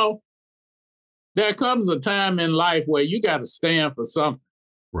me. There comes a time in life where you got to stand for something.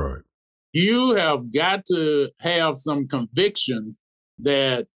 Right. You have got to have some conviction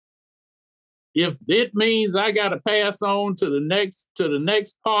that if it means I got to pass on to the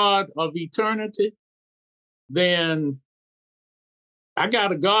next part of eternity, then I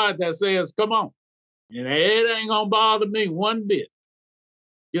got a God that says, come on. And it ain't going to bother me one bit.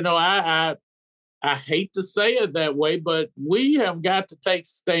 I hate to say it that way, but we have got to take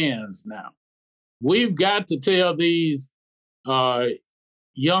stands now. We've got to tell these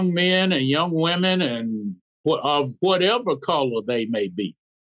young men and young women and of whatever color they may be.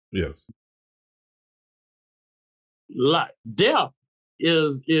 Yes. Death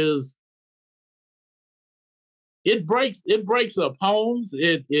is it breaks up homes.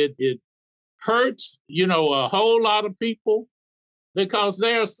 It hurts, a whole lot of people because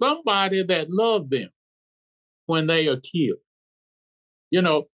there's somebody that loved them when they are killed.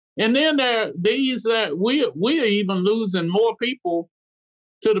 And then there are these that we're even losing more people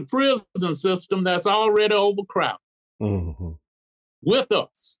to the prison system that's already overcrowded with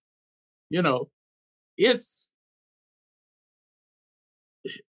us. It's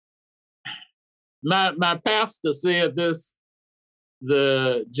my pastor said this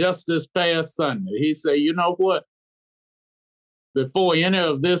just this past Sunday. He said, you know what? Before any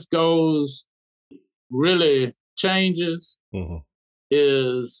of this really changes,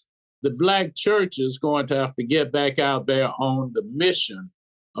 is the black church is going to have to get back out there on the mission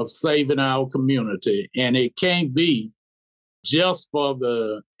of saving our community. And it can't be just for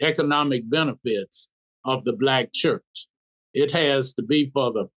the economic benefits of the black church. It has to be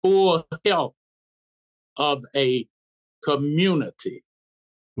for the full health of a community.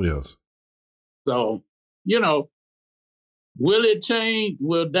 Yes. So, will it change?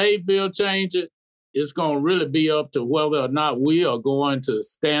 Will Dadeville change it? It's going to really be up to whether or not we are going to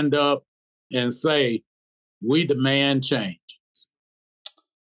stand up and say, we demand changes.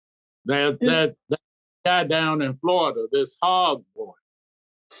 That guy down in Florida, this hog boy,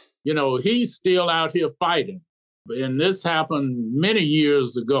 he's still out here fighting. And this happened many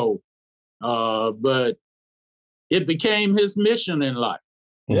years ago. But it became his mission in life.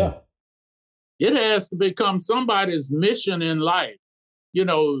 Yeah. It has to become somebody's mission in life,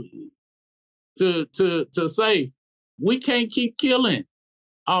 to say, we can't keep killing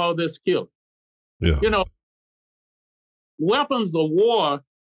all this killing. Yeah. Weapons of war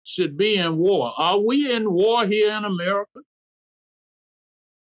should be in war. Are we in war here in America?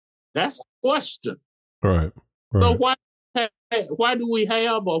 That's the question. Right. So why have have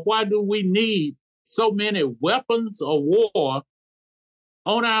or why do we need so many weapons of war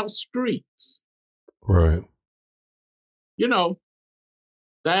on our streets? Right. You know,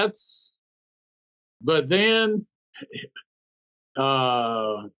 that's, but then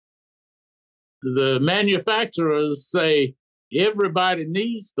the manufacturers say everybody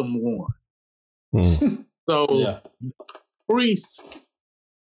needs them one. So Yeah. increase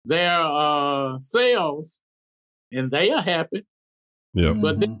their sales and they are happy. Yeah.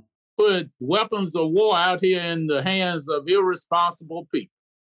 But they put weapons of war out here in the hands of irresponsible people.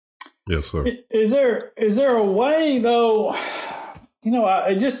 Yes, sir. Is there a way though? You know,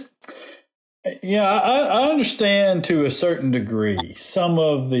 I understand to a certain degree some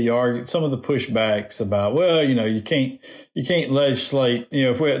of the pushbacks about, well, you know, you can't legislate. You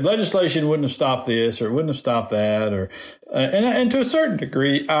know, if legislation wouldn't have stopped this or it wouldn't have stopped that, or and to a certain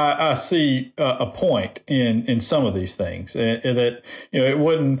degree, I see a point in some of these things, and that, you know, it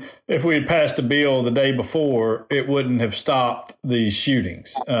wouldn't, if we had passed a bill the day before, it wouldn't have stopped these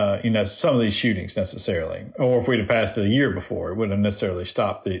shootings. You know, some of these shootings necessarily, or if we'd have passed it a year before, it wouldn't have necessarily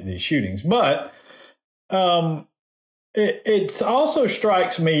stopped these shootings, but. It also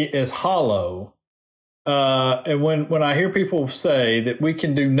strikes me as hollow. And when I hear people say that we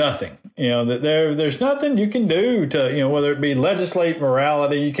can do nothing, you know, that there's nothing you can do to, you know, whether it be legislate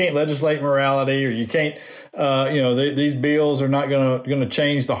morality, you can't legislate morality, or you can't, you know, these bills are not going to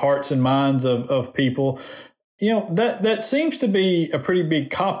change the hearts and minds of people. You know, that seems to be a pretty big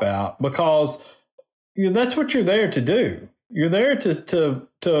cop out, because, you know, that's what you're there to do. You're there to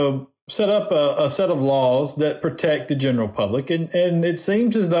set up a set of laws that protect the general public. And it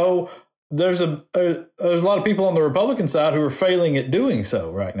seems as though there's a lot of people on the Republican side who are failing at doing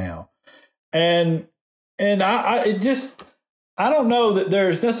so right now. And I don't know that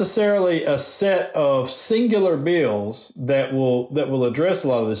there's necessarily a set of singular bills that will address a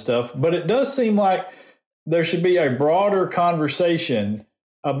lot of this stuff, but it does seem like there should be a broader conversation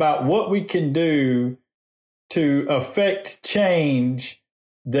about what we can do to affect change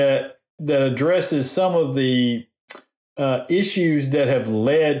that addresses some of the issues that have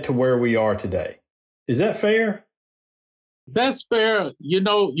led to where we are today. Is that fair? That's fair. You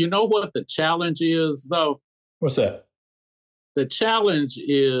know what the challenge is, though? What's that? The challenge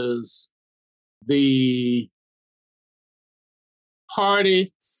is the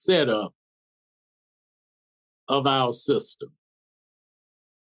party setup of our system.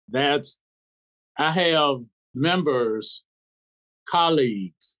 I have members,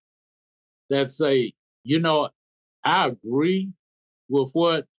 colleagues that say, you know, I agree with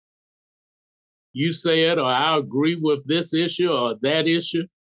what you said, or I agree with this issue or that issue,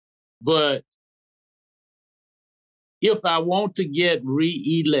 but if I want to get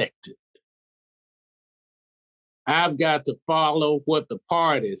reelected, I've got to follow what the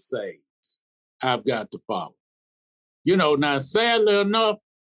party says. I've got to follow. You know, now, sadly enough,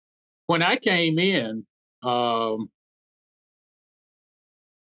 when I came in,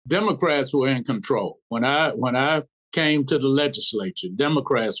 Democrats were in control. When I came to the legislature,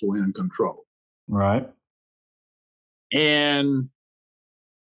 Democrats were in control. Right.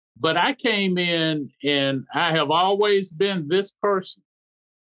 But I came in, and I have always been this person,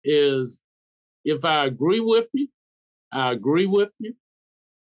 is if I agree with you, I agree with you.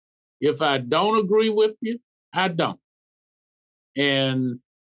 If I don't agree with you, I don't. And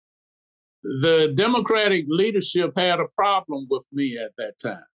the Democratic leadership had a problem with me at that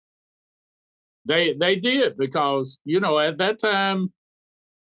time. They did, because, you know, at that time,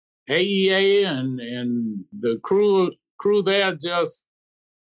 AEA and the crew there, just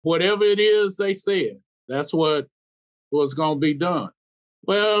whatever it is they said, that's what was going to be done.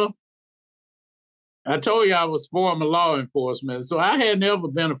 Well, I told you I was former law enforcement, so I had never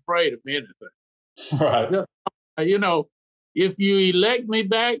been afraid of anything. Right. Just, you know, if you elect me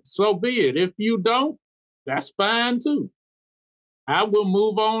back, so be it. If you don't, that's fine too. I will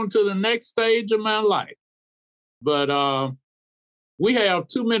move on to the next stage of my life. But we have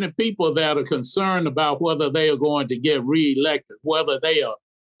too many people that are concerned about whether they are going to get reelected, whether they are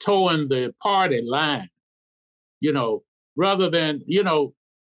towing the party line, you know, rather than, you know,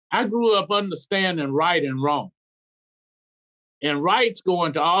 I grew up understanding right and wrong. And right's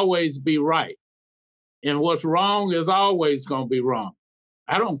going to always be right. And what's wrong is always going to be wrong.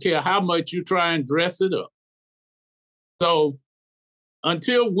 I don't care how much you try and dress it up. So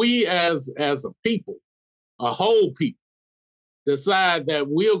until we as a people, a whole people, decide that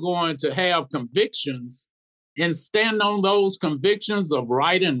we're going to have convictions and stand on those convictions of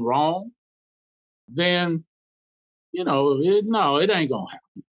right and wrong, then, you know, it ain't going to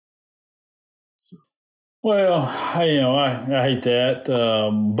happen. So. Well, I hate that,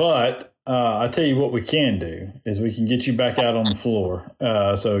 but I tell you what we can do is we can get you back out on the floor,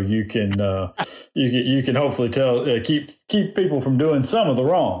 so you can you can hopefully keep people from doing some of the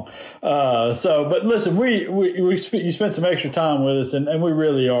wrong. But listen, you spent some extra time with us, and we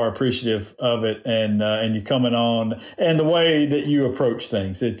really are appreciative of it, and you coming on and the way that you approach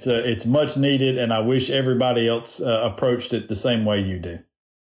things. It's much needed, and I wish everybody else approached it the same way you do.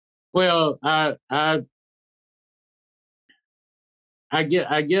 Well, I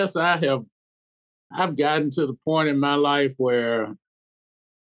guess I've gotten to the point in my life where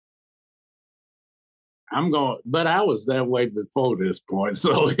but I was that way before this point,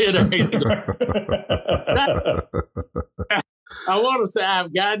 so it ain't. I want to say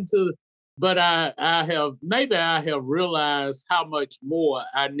I've gotten to, but I have realized how much more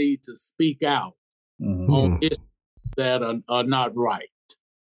I need to speak out on issues that are not right.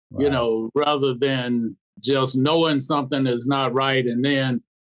 Rather than just knowing something is not right and then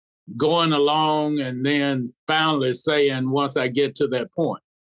going along and then finally saying once I get to that point.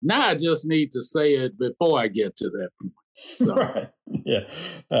 Now I just need to say it before I get to that point. So. Right. Yeah.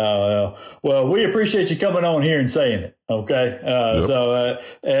 Well, we appreciate you coming on here and saying it. Okay.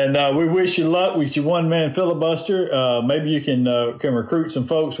 Yep. We wish you luck with your one-man filibuster. Maybe you can recruit some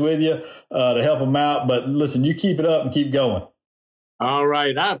folks with you to help them out. But listen, you keep it up and keep going. All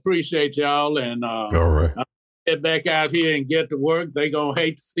right. I appreciate y'all. And all right. I'll get back out here and get to work. They going to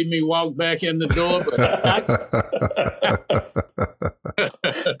hate to see me walk back in the door. But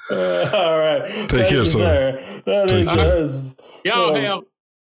all right. Take care, sir. Y'all have.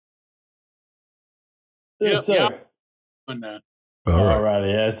 Yes, sir. All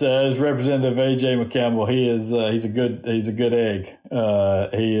righty. As Representative A.J. McCampbell, he's a good egg.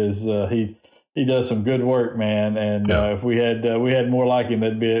 He does some good work, man. And if we had more like him,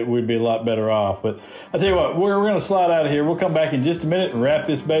 we'd be a lot better off. But I tell you what, we're going to slide out of here. We'll come back in just a minute and wrap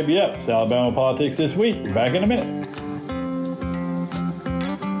this baby up. It's Alabama Politics This Week. We're back in a minute.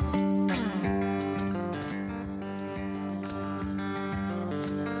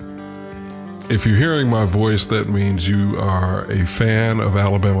 If you're hearing my voice, that means you are a fan of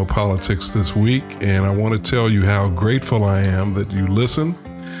Alabama Politics This Week. And I want to tell you how grateful I am that you listen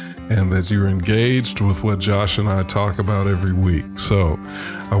and that you're engaged with what Josh and I talk about every week. So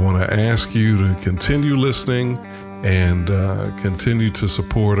I want to ask you to continue listening and continue to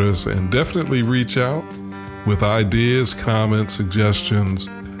support us, and definitely reach out with ideas, comments, suggestions.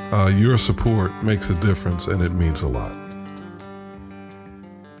 Your support makes a difference, and it means a lot.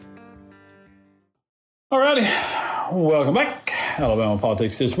 All righty. Welcome back. Alabama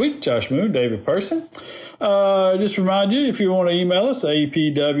Politics This Week. Josh Moon, David Person. Just remind you, if you want to email us,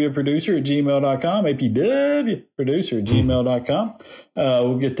 apwproducer@gmail.com, apwproducer@gmail.com.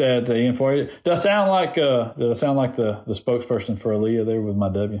 We'll get that in for you. Did I sound like the spokesperson for Aaliyah there with my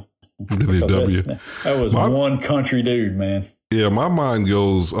W? That was one country dude, man. Yeah, my mind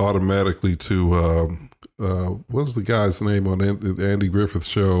goes automatically to what's the guy's name on the Andy Griffith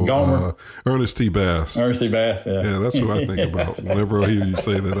show? Gomer. Ernest T. Bass. Ernest T. Bass, yeah. Yeah, that's what I think about. Whenever I hear you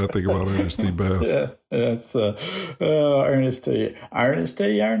say that, I think about Ernest T. Bass. Yeah, that's Ernest T. Ernest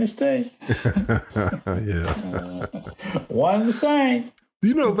T. Yeah. One the same.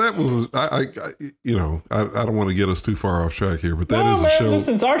 That was I don't want to get us too far off track here, but that is a show.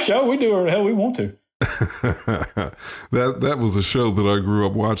 Listen, it's our show. We do whatever the hell we want to. That was a show that I grew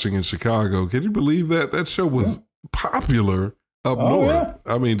up watching in Chicago. Can you believe that? That show was popular up north. Yeah.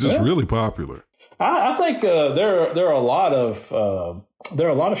 I mean, just really popular. I think there are a lot of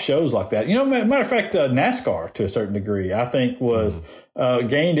shows like that. Matter of fact, NASCAR to a certain degree, I think, was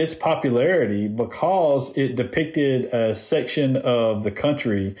gained its popularity because it depicted a section of the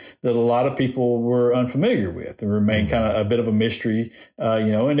country that a lot of people were unfamiliar with and remained kind of a bit of a mystery,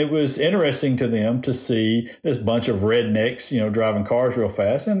 and it was interesting to them to see this bunch of rednecks, driving cars real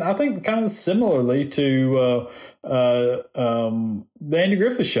fast. And I think kind of similarly to the Andy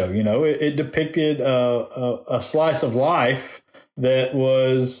Griffith show, it depicted a slice of life that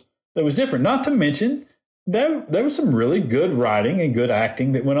was different. Not to mention there was some really good writing and good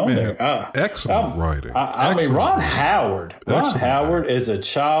acting that went on there. Excellent writing. I mean, Ron Howard. Ron Howard as a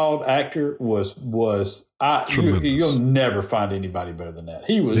child actor was you'll never find anybody better than that.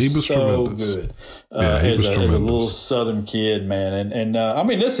 He was so tremendous. good As a little Southern kid, man. And I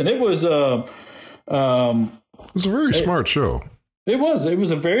mean, listen, it was a very smart show. It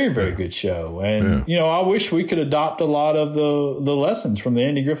was a very, very good show. And, I wish we could adopt a lot of the lessons from the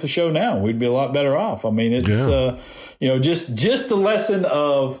Andy Griffith Show now. We'd be a lot better off. I mean, it's, just the lesson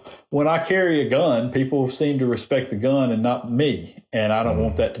of when I carry a gun, people seem to respect the gun and not me. And I don't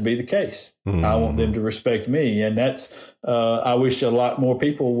want that to be the case. I want them to respect me. And that's, I wish a lot more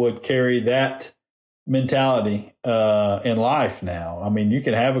people would carry that mentality in life now. I mean, you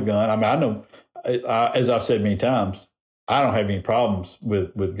can have a gun. I mean, I know, as I've said many times, I don't have any problems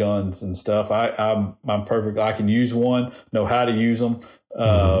with guns and stuff. I'm perfect. I can use one, know how to use them.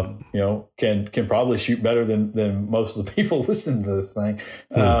 Can probably shoot better than most of the people listening to this thing.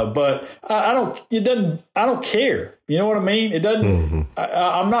 But I don't care. You know what I mean? It doesn't,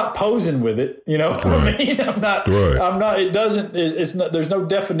 I'm not posing with it. You know what I mean? I'm not, there's no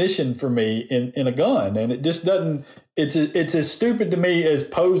definition for me in a gun, and it just doesn't, it's as stupid to me as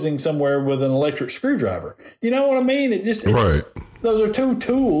posing somewhere with an electric screwdriver. You know what I mean? Those are two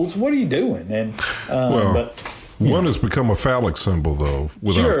tools. What are you doing? And, one has become a phallic symbol, though,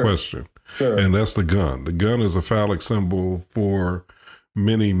 without question. Sure. And that's the gun. The gun is a phallic symbol for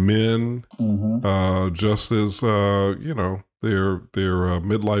many men, just as, their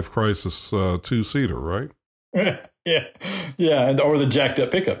midlife crisis two-seater, right? Or the jacked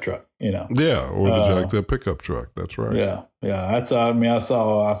up pickup truck, Yeah, or the jacked up pickup truck. That's right. Yeah. That's. I mean, I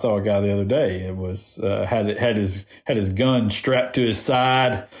saw a guy the other day. It was had his gun strapped to his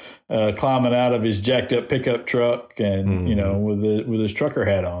side, climbing out of his jacked up pickup truck, and with his trucker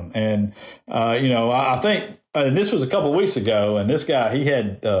hat on. And I think. And this was a couple of weeks ago, and this guy, he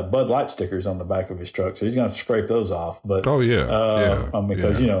had Bud Light stickers on the back of his truck, so he's going to scrape those off. But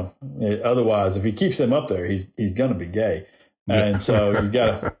because otherwise, if he keeps them up there, he's going to be gay, and so you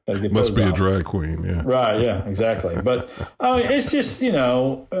got to get. Must those be off. A drag queen, yeah. Right, yeah, exactly. But it's just I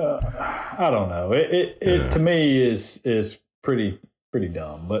don't know. It to me is pretty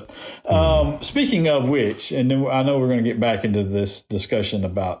dumb. But speaking of which, and then I know we're going to get back into this discussion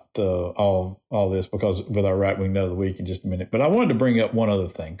about all this because with our right wing note of the week in just a minute. But I wanted to bring up one other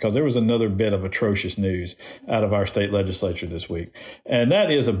thing because there was another bit of atrocious news out of our state legislature this week, and that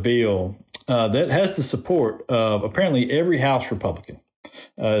is a bill that has the support of apparently every House Republican.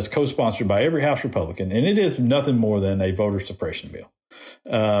 It's co-sponsored by every House Republican, and it is nothing more than a voter suppression bill.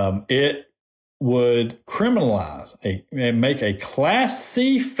 It would criminalize and make a Class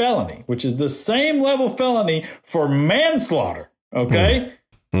C felony, which is the same level felony for manslaughter. Okay.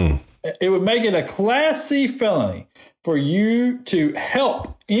 It would make it a Class C felony for you to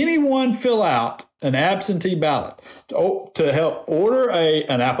help anyone fill out an absentee ballot, to help order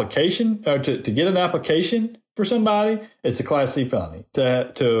an application or to get an application for somebody. It's a Class C felony.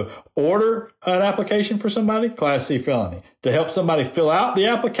 To order an application for somebody, Class C felony. To help somebody fill out the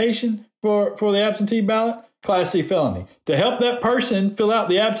application for the absentee ballot, Class C felony. To help that person fill out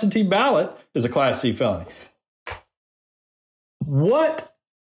the absentee ballot is a Class C felony. What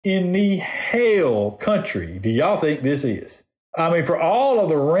in the hell country do y'all think this is? I mean, for all of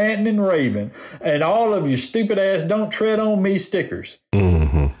the ranting and raving and all of your stupid ass "don't tread on me" stickers.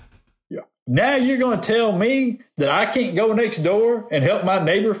 Now you're going to tell me that I can't go next door and help my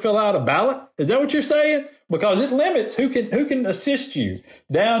neighbor fill out a ballot? Is that what you're saying? Because it limits who can assist you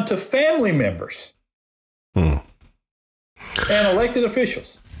down to family members and elected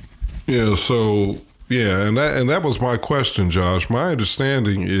officials. Yeah. So and that was my question, Josh. My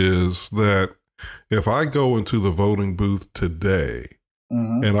understanding is that if I go into the voting booth today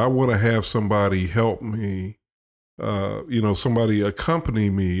and I want to have somebody help me. Somebody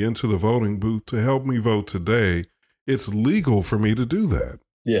accompany me into the voting booth to help me vote today, it's legal for me to do that.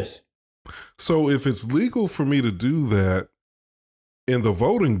 Yes. So if it's legal for me to do that in the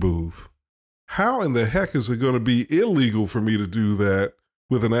voting booth, how in the heck is it going to be illegal for me to do that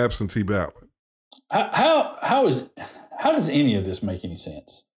with an absentee ballot? How does any of this make any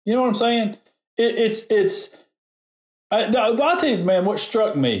sense? You know what I'm saying? I'll tell you, man, what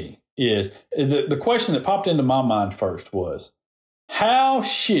struck me is the question that popped into my mind first was, how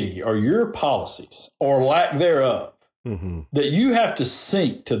shitty are your policies or lack thereof that you have to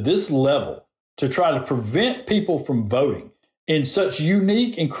sink to this level to try to prevent people from voting in such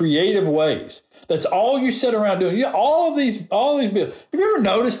unique and creative ways? That's all you sit around doing. All these bills. Have you ever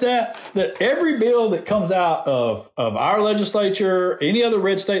noticed that every bill that comes out of our legislature, any other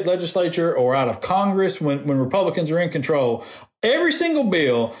red state legislature, or out of Congress when Republicans are in control, every single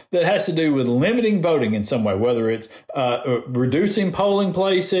bill that has to do with limiting voting in some way, whether it's reducing polling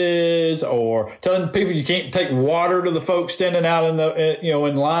places or telling people you can't take water to the folks standing out in the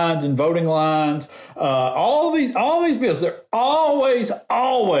in lines and voting lines, all these bills, they're always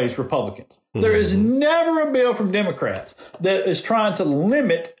Republicans. There is never a bill from Democrats that is trying to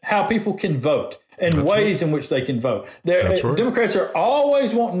limit how people can vote and ways in which they can vote. Democrats are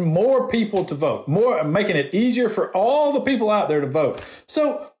always wanting more people to vote, more making it easier for all the people out there to vote.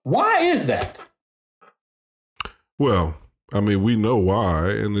 So why is that? Well, I mean, we know why,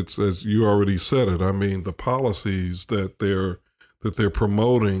 and it's, as you already said it. I mean, the policies that they're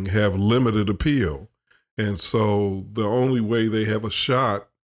promoting have limited appeal, and so the only way they have a shot,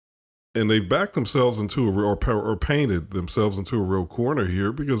 and they've backed themselves into or painted themselves into a real corner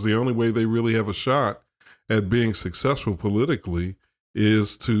here, because the only way they really have a shot at being successful politically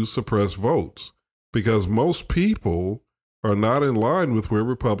is to suppress votes, because most people are not in line with where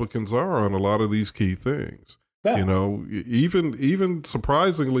Republicans are on a lot of these key things. Yeah. You know, even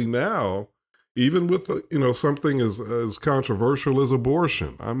surprisingly now, even with, something as controversial as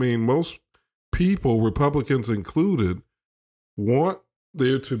abortion. I mean, most people, Republicans included, want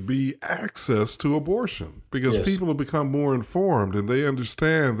there to be access to abortion, because people have become more informed, and they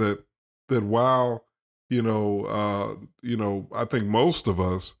understand that while, I think most of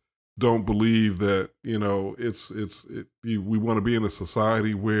us don't believe that, we want to be in a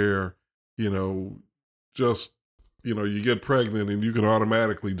society where, you get pregnant and you can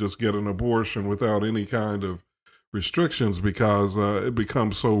automatically just get an abortion without any kind of restrictions, because it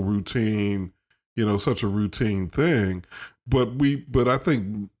becomes so routine, such a routine thing. But I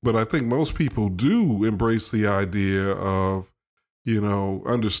think most people do embrace the idea of,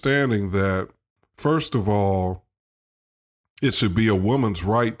 understanding that, first of all, it should be a woman's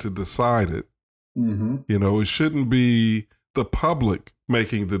right to decide it. Mm-hmm. It shouldn't be the public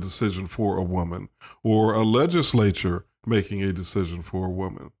making the decision for a woman, or a legislature making a decision for a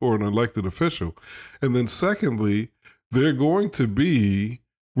woman, or an elected official. And then secondly, they're going to be,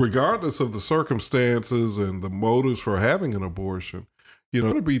 regardless of the circumstances and the motives for having an abortion,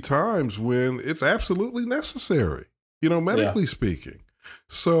 going to be times when it's absolutely necessary, medically speaking.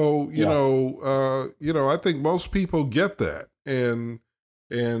 So, I think most people get that. And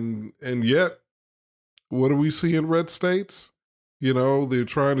yet, what do we see in red states? They're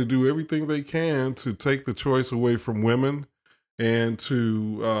trying to do everything they can to take the choice away from women, and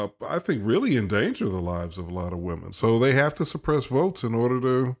to, I think, really endanger the lives of a lot of women. So they have to suppress votes in order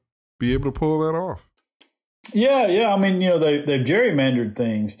to be able to pull that off. Yeah. I mean, they've gerrymandered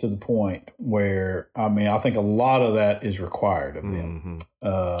things to the point where, I mean, I think a lot of that is required of them.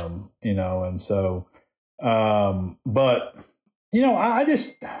 Mm-hmm. And so, but, I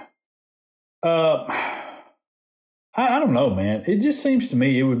just, I don't know, man. It just seems to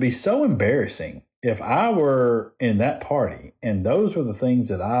me it would be so embarrassing if I were in that party and those were the things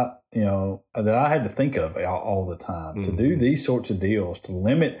that I had to think of all the time, to do these sorts of deals, to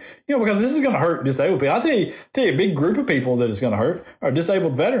limit, because this is going to hurt disabled people. I'll tell you, a big group of people that it's going to hurt are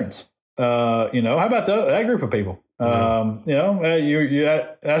disabled veterans. How about that group of people? That's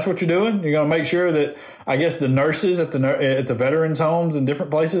what you're doing. You're going to make sure that, I guess, the nurses at the veterans homes and different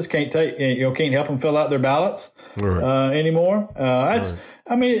places can't help them fill out their ballots anymore.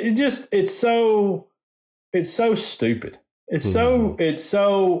 I mean, it's so stupid. It's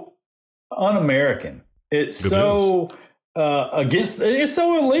so un-American. It's so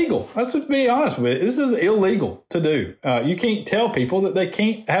illegal. That's what, to be honest with you, this is illegal to do. You can't tell people that they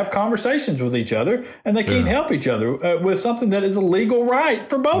can't have conversations with each other, and they can't help each other with something that is a legal right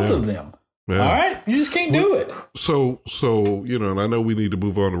for both of them. Yeah. All right, you just can't do it. So and I know we need to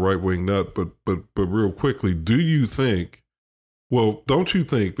move on to right wing nut, but real quickly, don't you think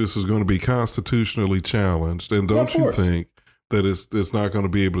this is going to be constitutionally challenged, and don't you think that it's not going to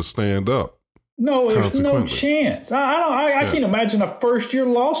be able to stand up? No, there's no chance. I can't imagine a first-year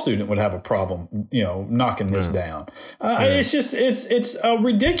law student would have a problem, knocking this down. It's a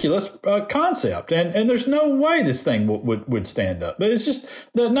ridiculous concept, and there's no way this thing would stand up. But it's just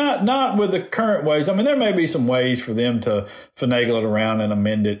that not with the current ways. I mean, there may be some ways for them to finagle it around and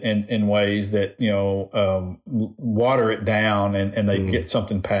amend it in ways that water it down and they get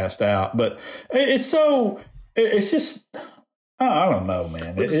something passed out. But it's just. I don't know,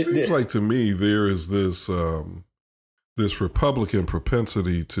 man. But it seems like to me there is this Republican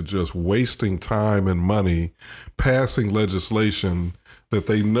propensity to just wasting time and money passing legislation that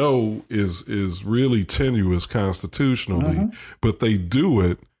they know is really tenuous constitutionally, but they do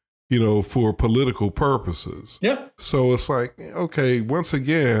it, for political purposes. Yep. So it's like, okay, once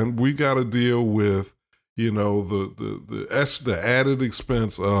again, we got to deal with the added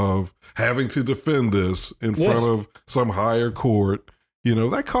expense of having to defend this in front of some higher court,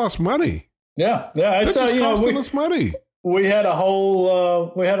 that costs money. Yeah. It's just costing us money. we had a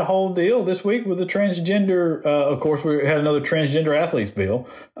whole deal this week with the transgender. Of course, we had another transgender athletes bill,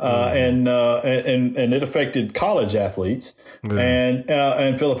 and it affected college athletes. And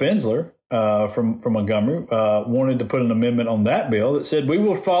Philip Ensler from Montgomery wanted to put an amendment on that bill that said we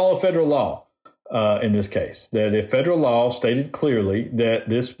will follow federal law in this case. That if federal law stated clearly that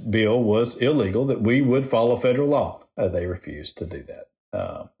this bill was illegal, that we would follow federal law. They refused to do that.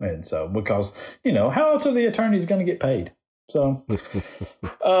 And so, because, how else are the attorneys going to get paid? So,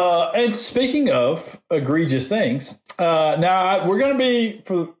 and speaking of egregious things, now we're going to be,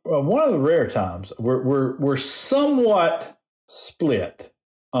 for one of the rare times, we're somewhat split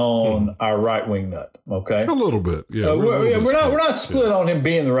on our right wing nut. Okay, a little bit, yeah. We're not split on him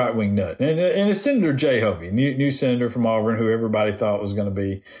being the right wing nut, and it's Senator Jay Hovey, new senator from Auburn, who everybody thought was going to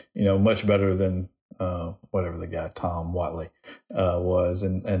be, much better than whatever the guy Tom Watley was,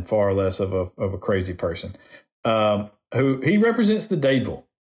 and far less of a crazy person. Who he represents the Dadeville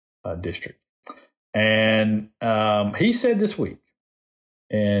district, and he said this week,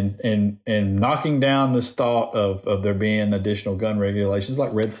 and knocking down this thought of there being additional gun regulations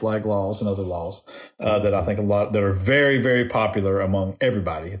like red flag laws and other laws that I think that are very, very popular among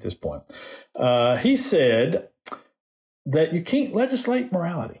everybody at this point. He said that you can't legislate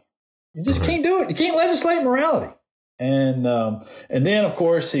morality. You just can't do it. You can't legislate morality. And then, of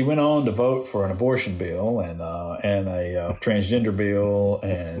course, he went on to vote for an abortion bill and a transgender bill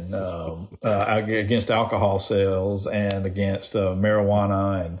and against alcohol sales and against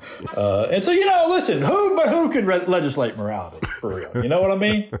marijuana and so listen, who could legislate morality for real? You know what I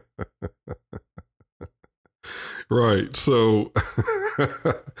mean? Right. So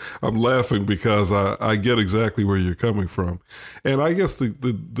I'm laughing because I get exactly where you're coming from. And I guess the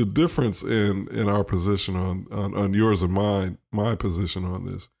difference in our position on yours and my position on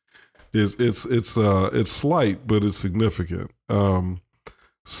this is it's slight, but it's significant.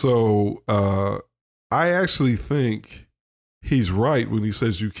 So I actually think he's right when he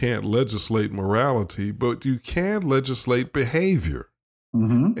says you can't legislate morality, but you can legislate behavior.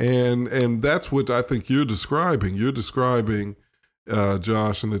 Mm-hmm. And that's what I think you're describing. You're describing,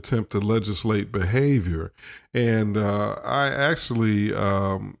 Josh, an attempt to legislate behavior. And I actually,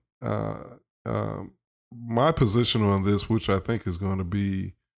 my position on this, which I think is going to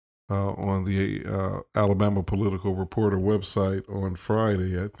be on the Alabama Political Reporter website on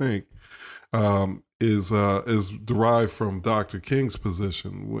Friday, I think, is derived from Dr. King's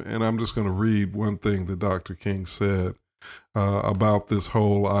position. And I'm just going to read one thing that Dr. King said about this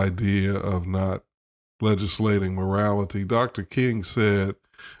whole idea of not legislating morality. Dr. King said,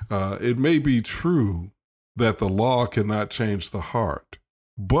 it may be true that the law cannot change the heart,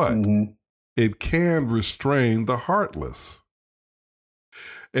 but it can restrain the heartless.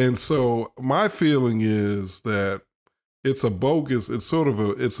 And so my feeling is that it's a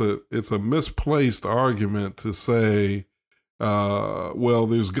misplaced argument to say, well,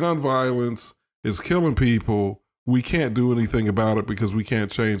 there's gun violence, it's killing people, we can't do anything about it because we can't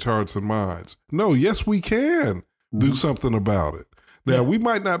change hearts and minds. No, yes, we can do something about it. Now, we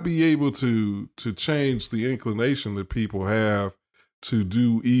might not be able to change the inclination that people have to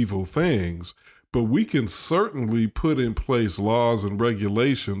do evil things, but we can certainly put in place laws and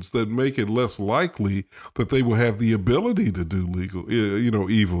regulations that make it less likely that they will have the ability to do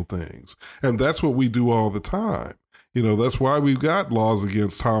evil things. And that's what we do all the time. That's why we've got laws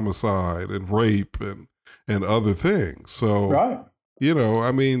against homicide and rape and other things. So, right.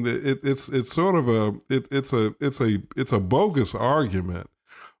 I mean, it's sort of it's a bogus argument.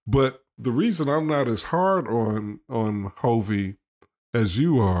 But the reason I'm not as hard on Hovey as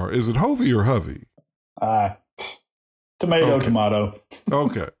you are, is it Hovey or Hovey? Tomato.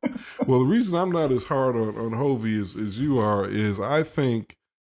 Okay. Well, the reason I'm not as hard on Hovey as you are is I think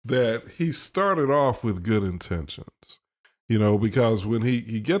that he started off with good intentions. Because when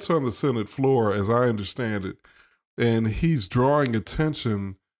he gets on the Senate floor, as I understand it, and he's drawing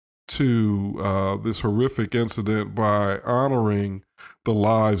attention to this horrific incident by honoring the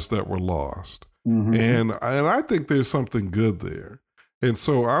lives that were lost. Mm-hmm. And I think there's something good there. And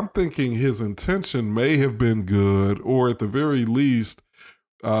so I'm thinking his intention may have been good, or at the very least,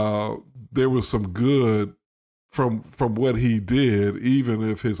 there was some good from what he did, even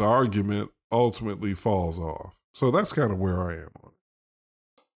if his argument ultimately falls off. So that's kind of where I am on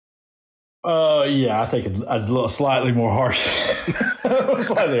it. Yeah, I take it a little slightly more harsh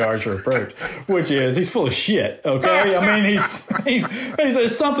slightly harsher approach, which is he's full of shit. Okay, I mean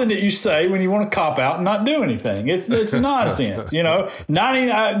he's something that you say when you want to cop out and not do anything. It's nonsense. You know,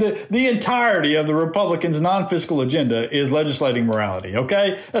 99 the entirety of the Republicans' non-fiscal agenda is legislating morality.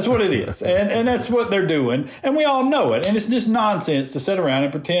 Okay, that's what it is, and that's what they're doing, and we all know it. And it's just nonsense to sit around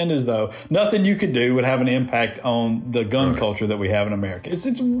and pretend as though nothing you could do would have an impact on the gun culture that we have in America.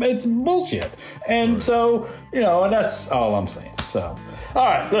 It's bullshit. And so, you know, and that's all I'm saying. So, all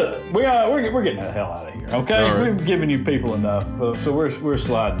right, look, we're getting the hell out of here. Okay, right. We've given you people enough, so we're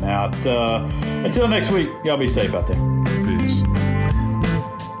sliding out. Until next week, y'all be safe out there. Peace.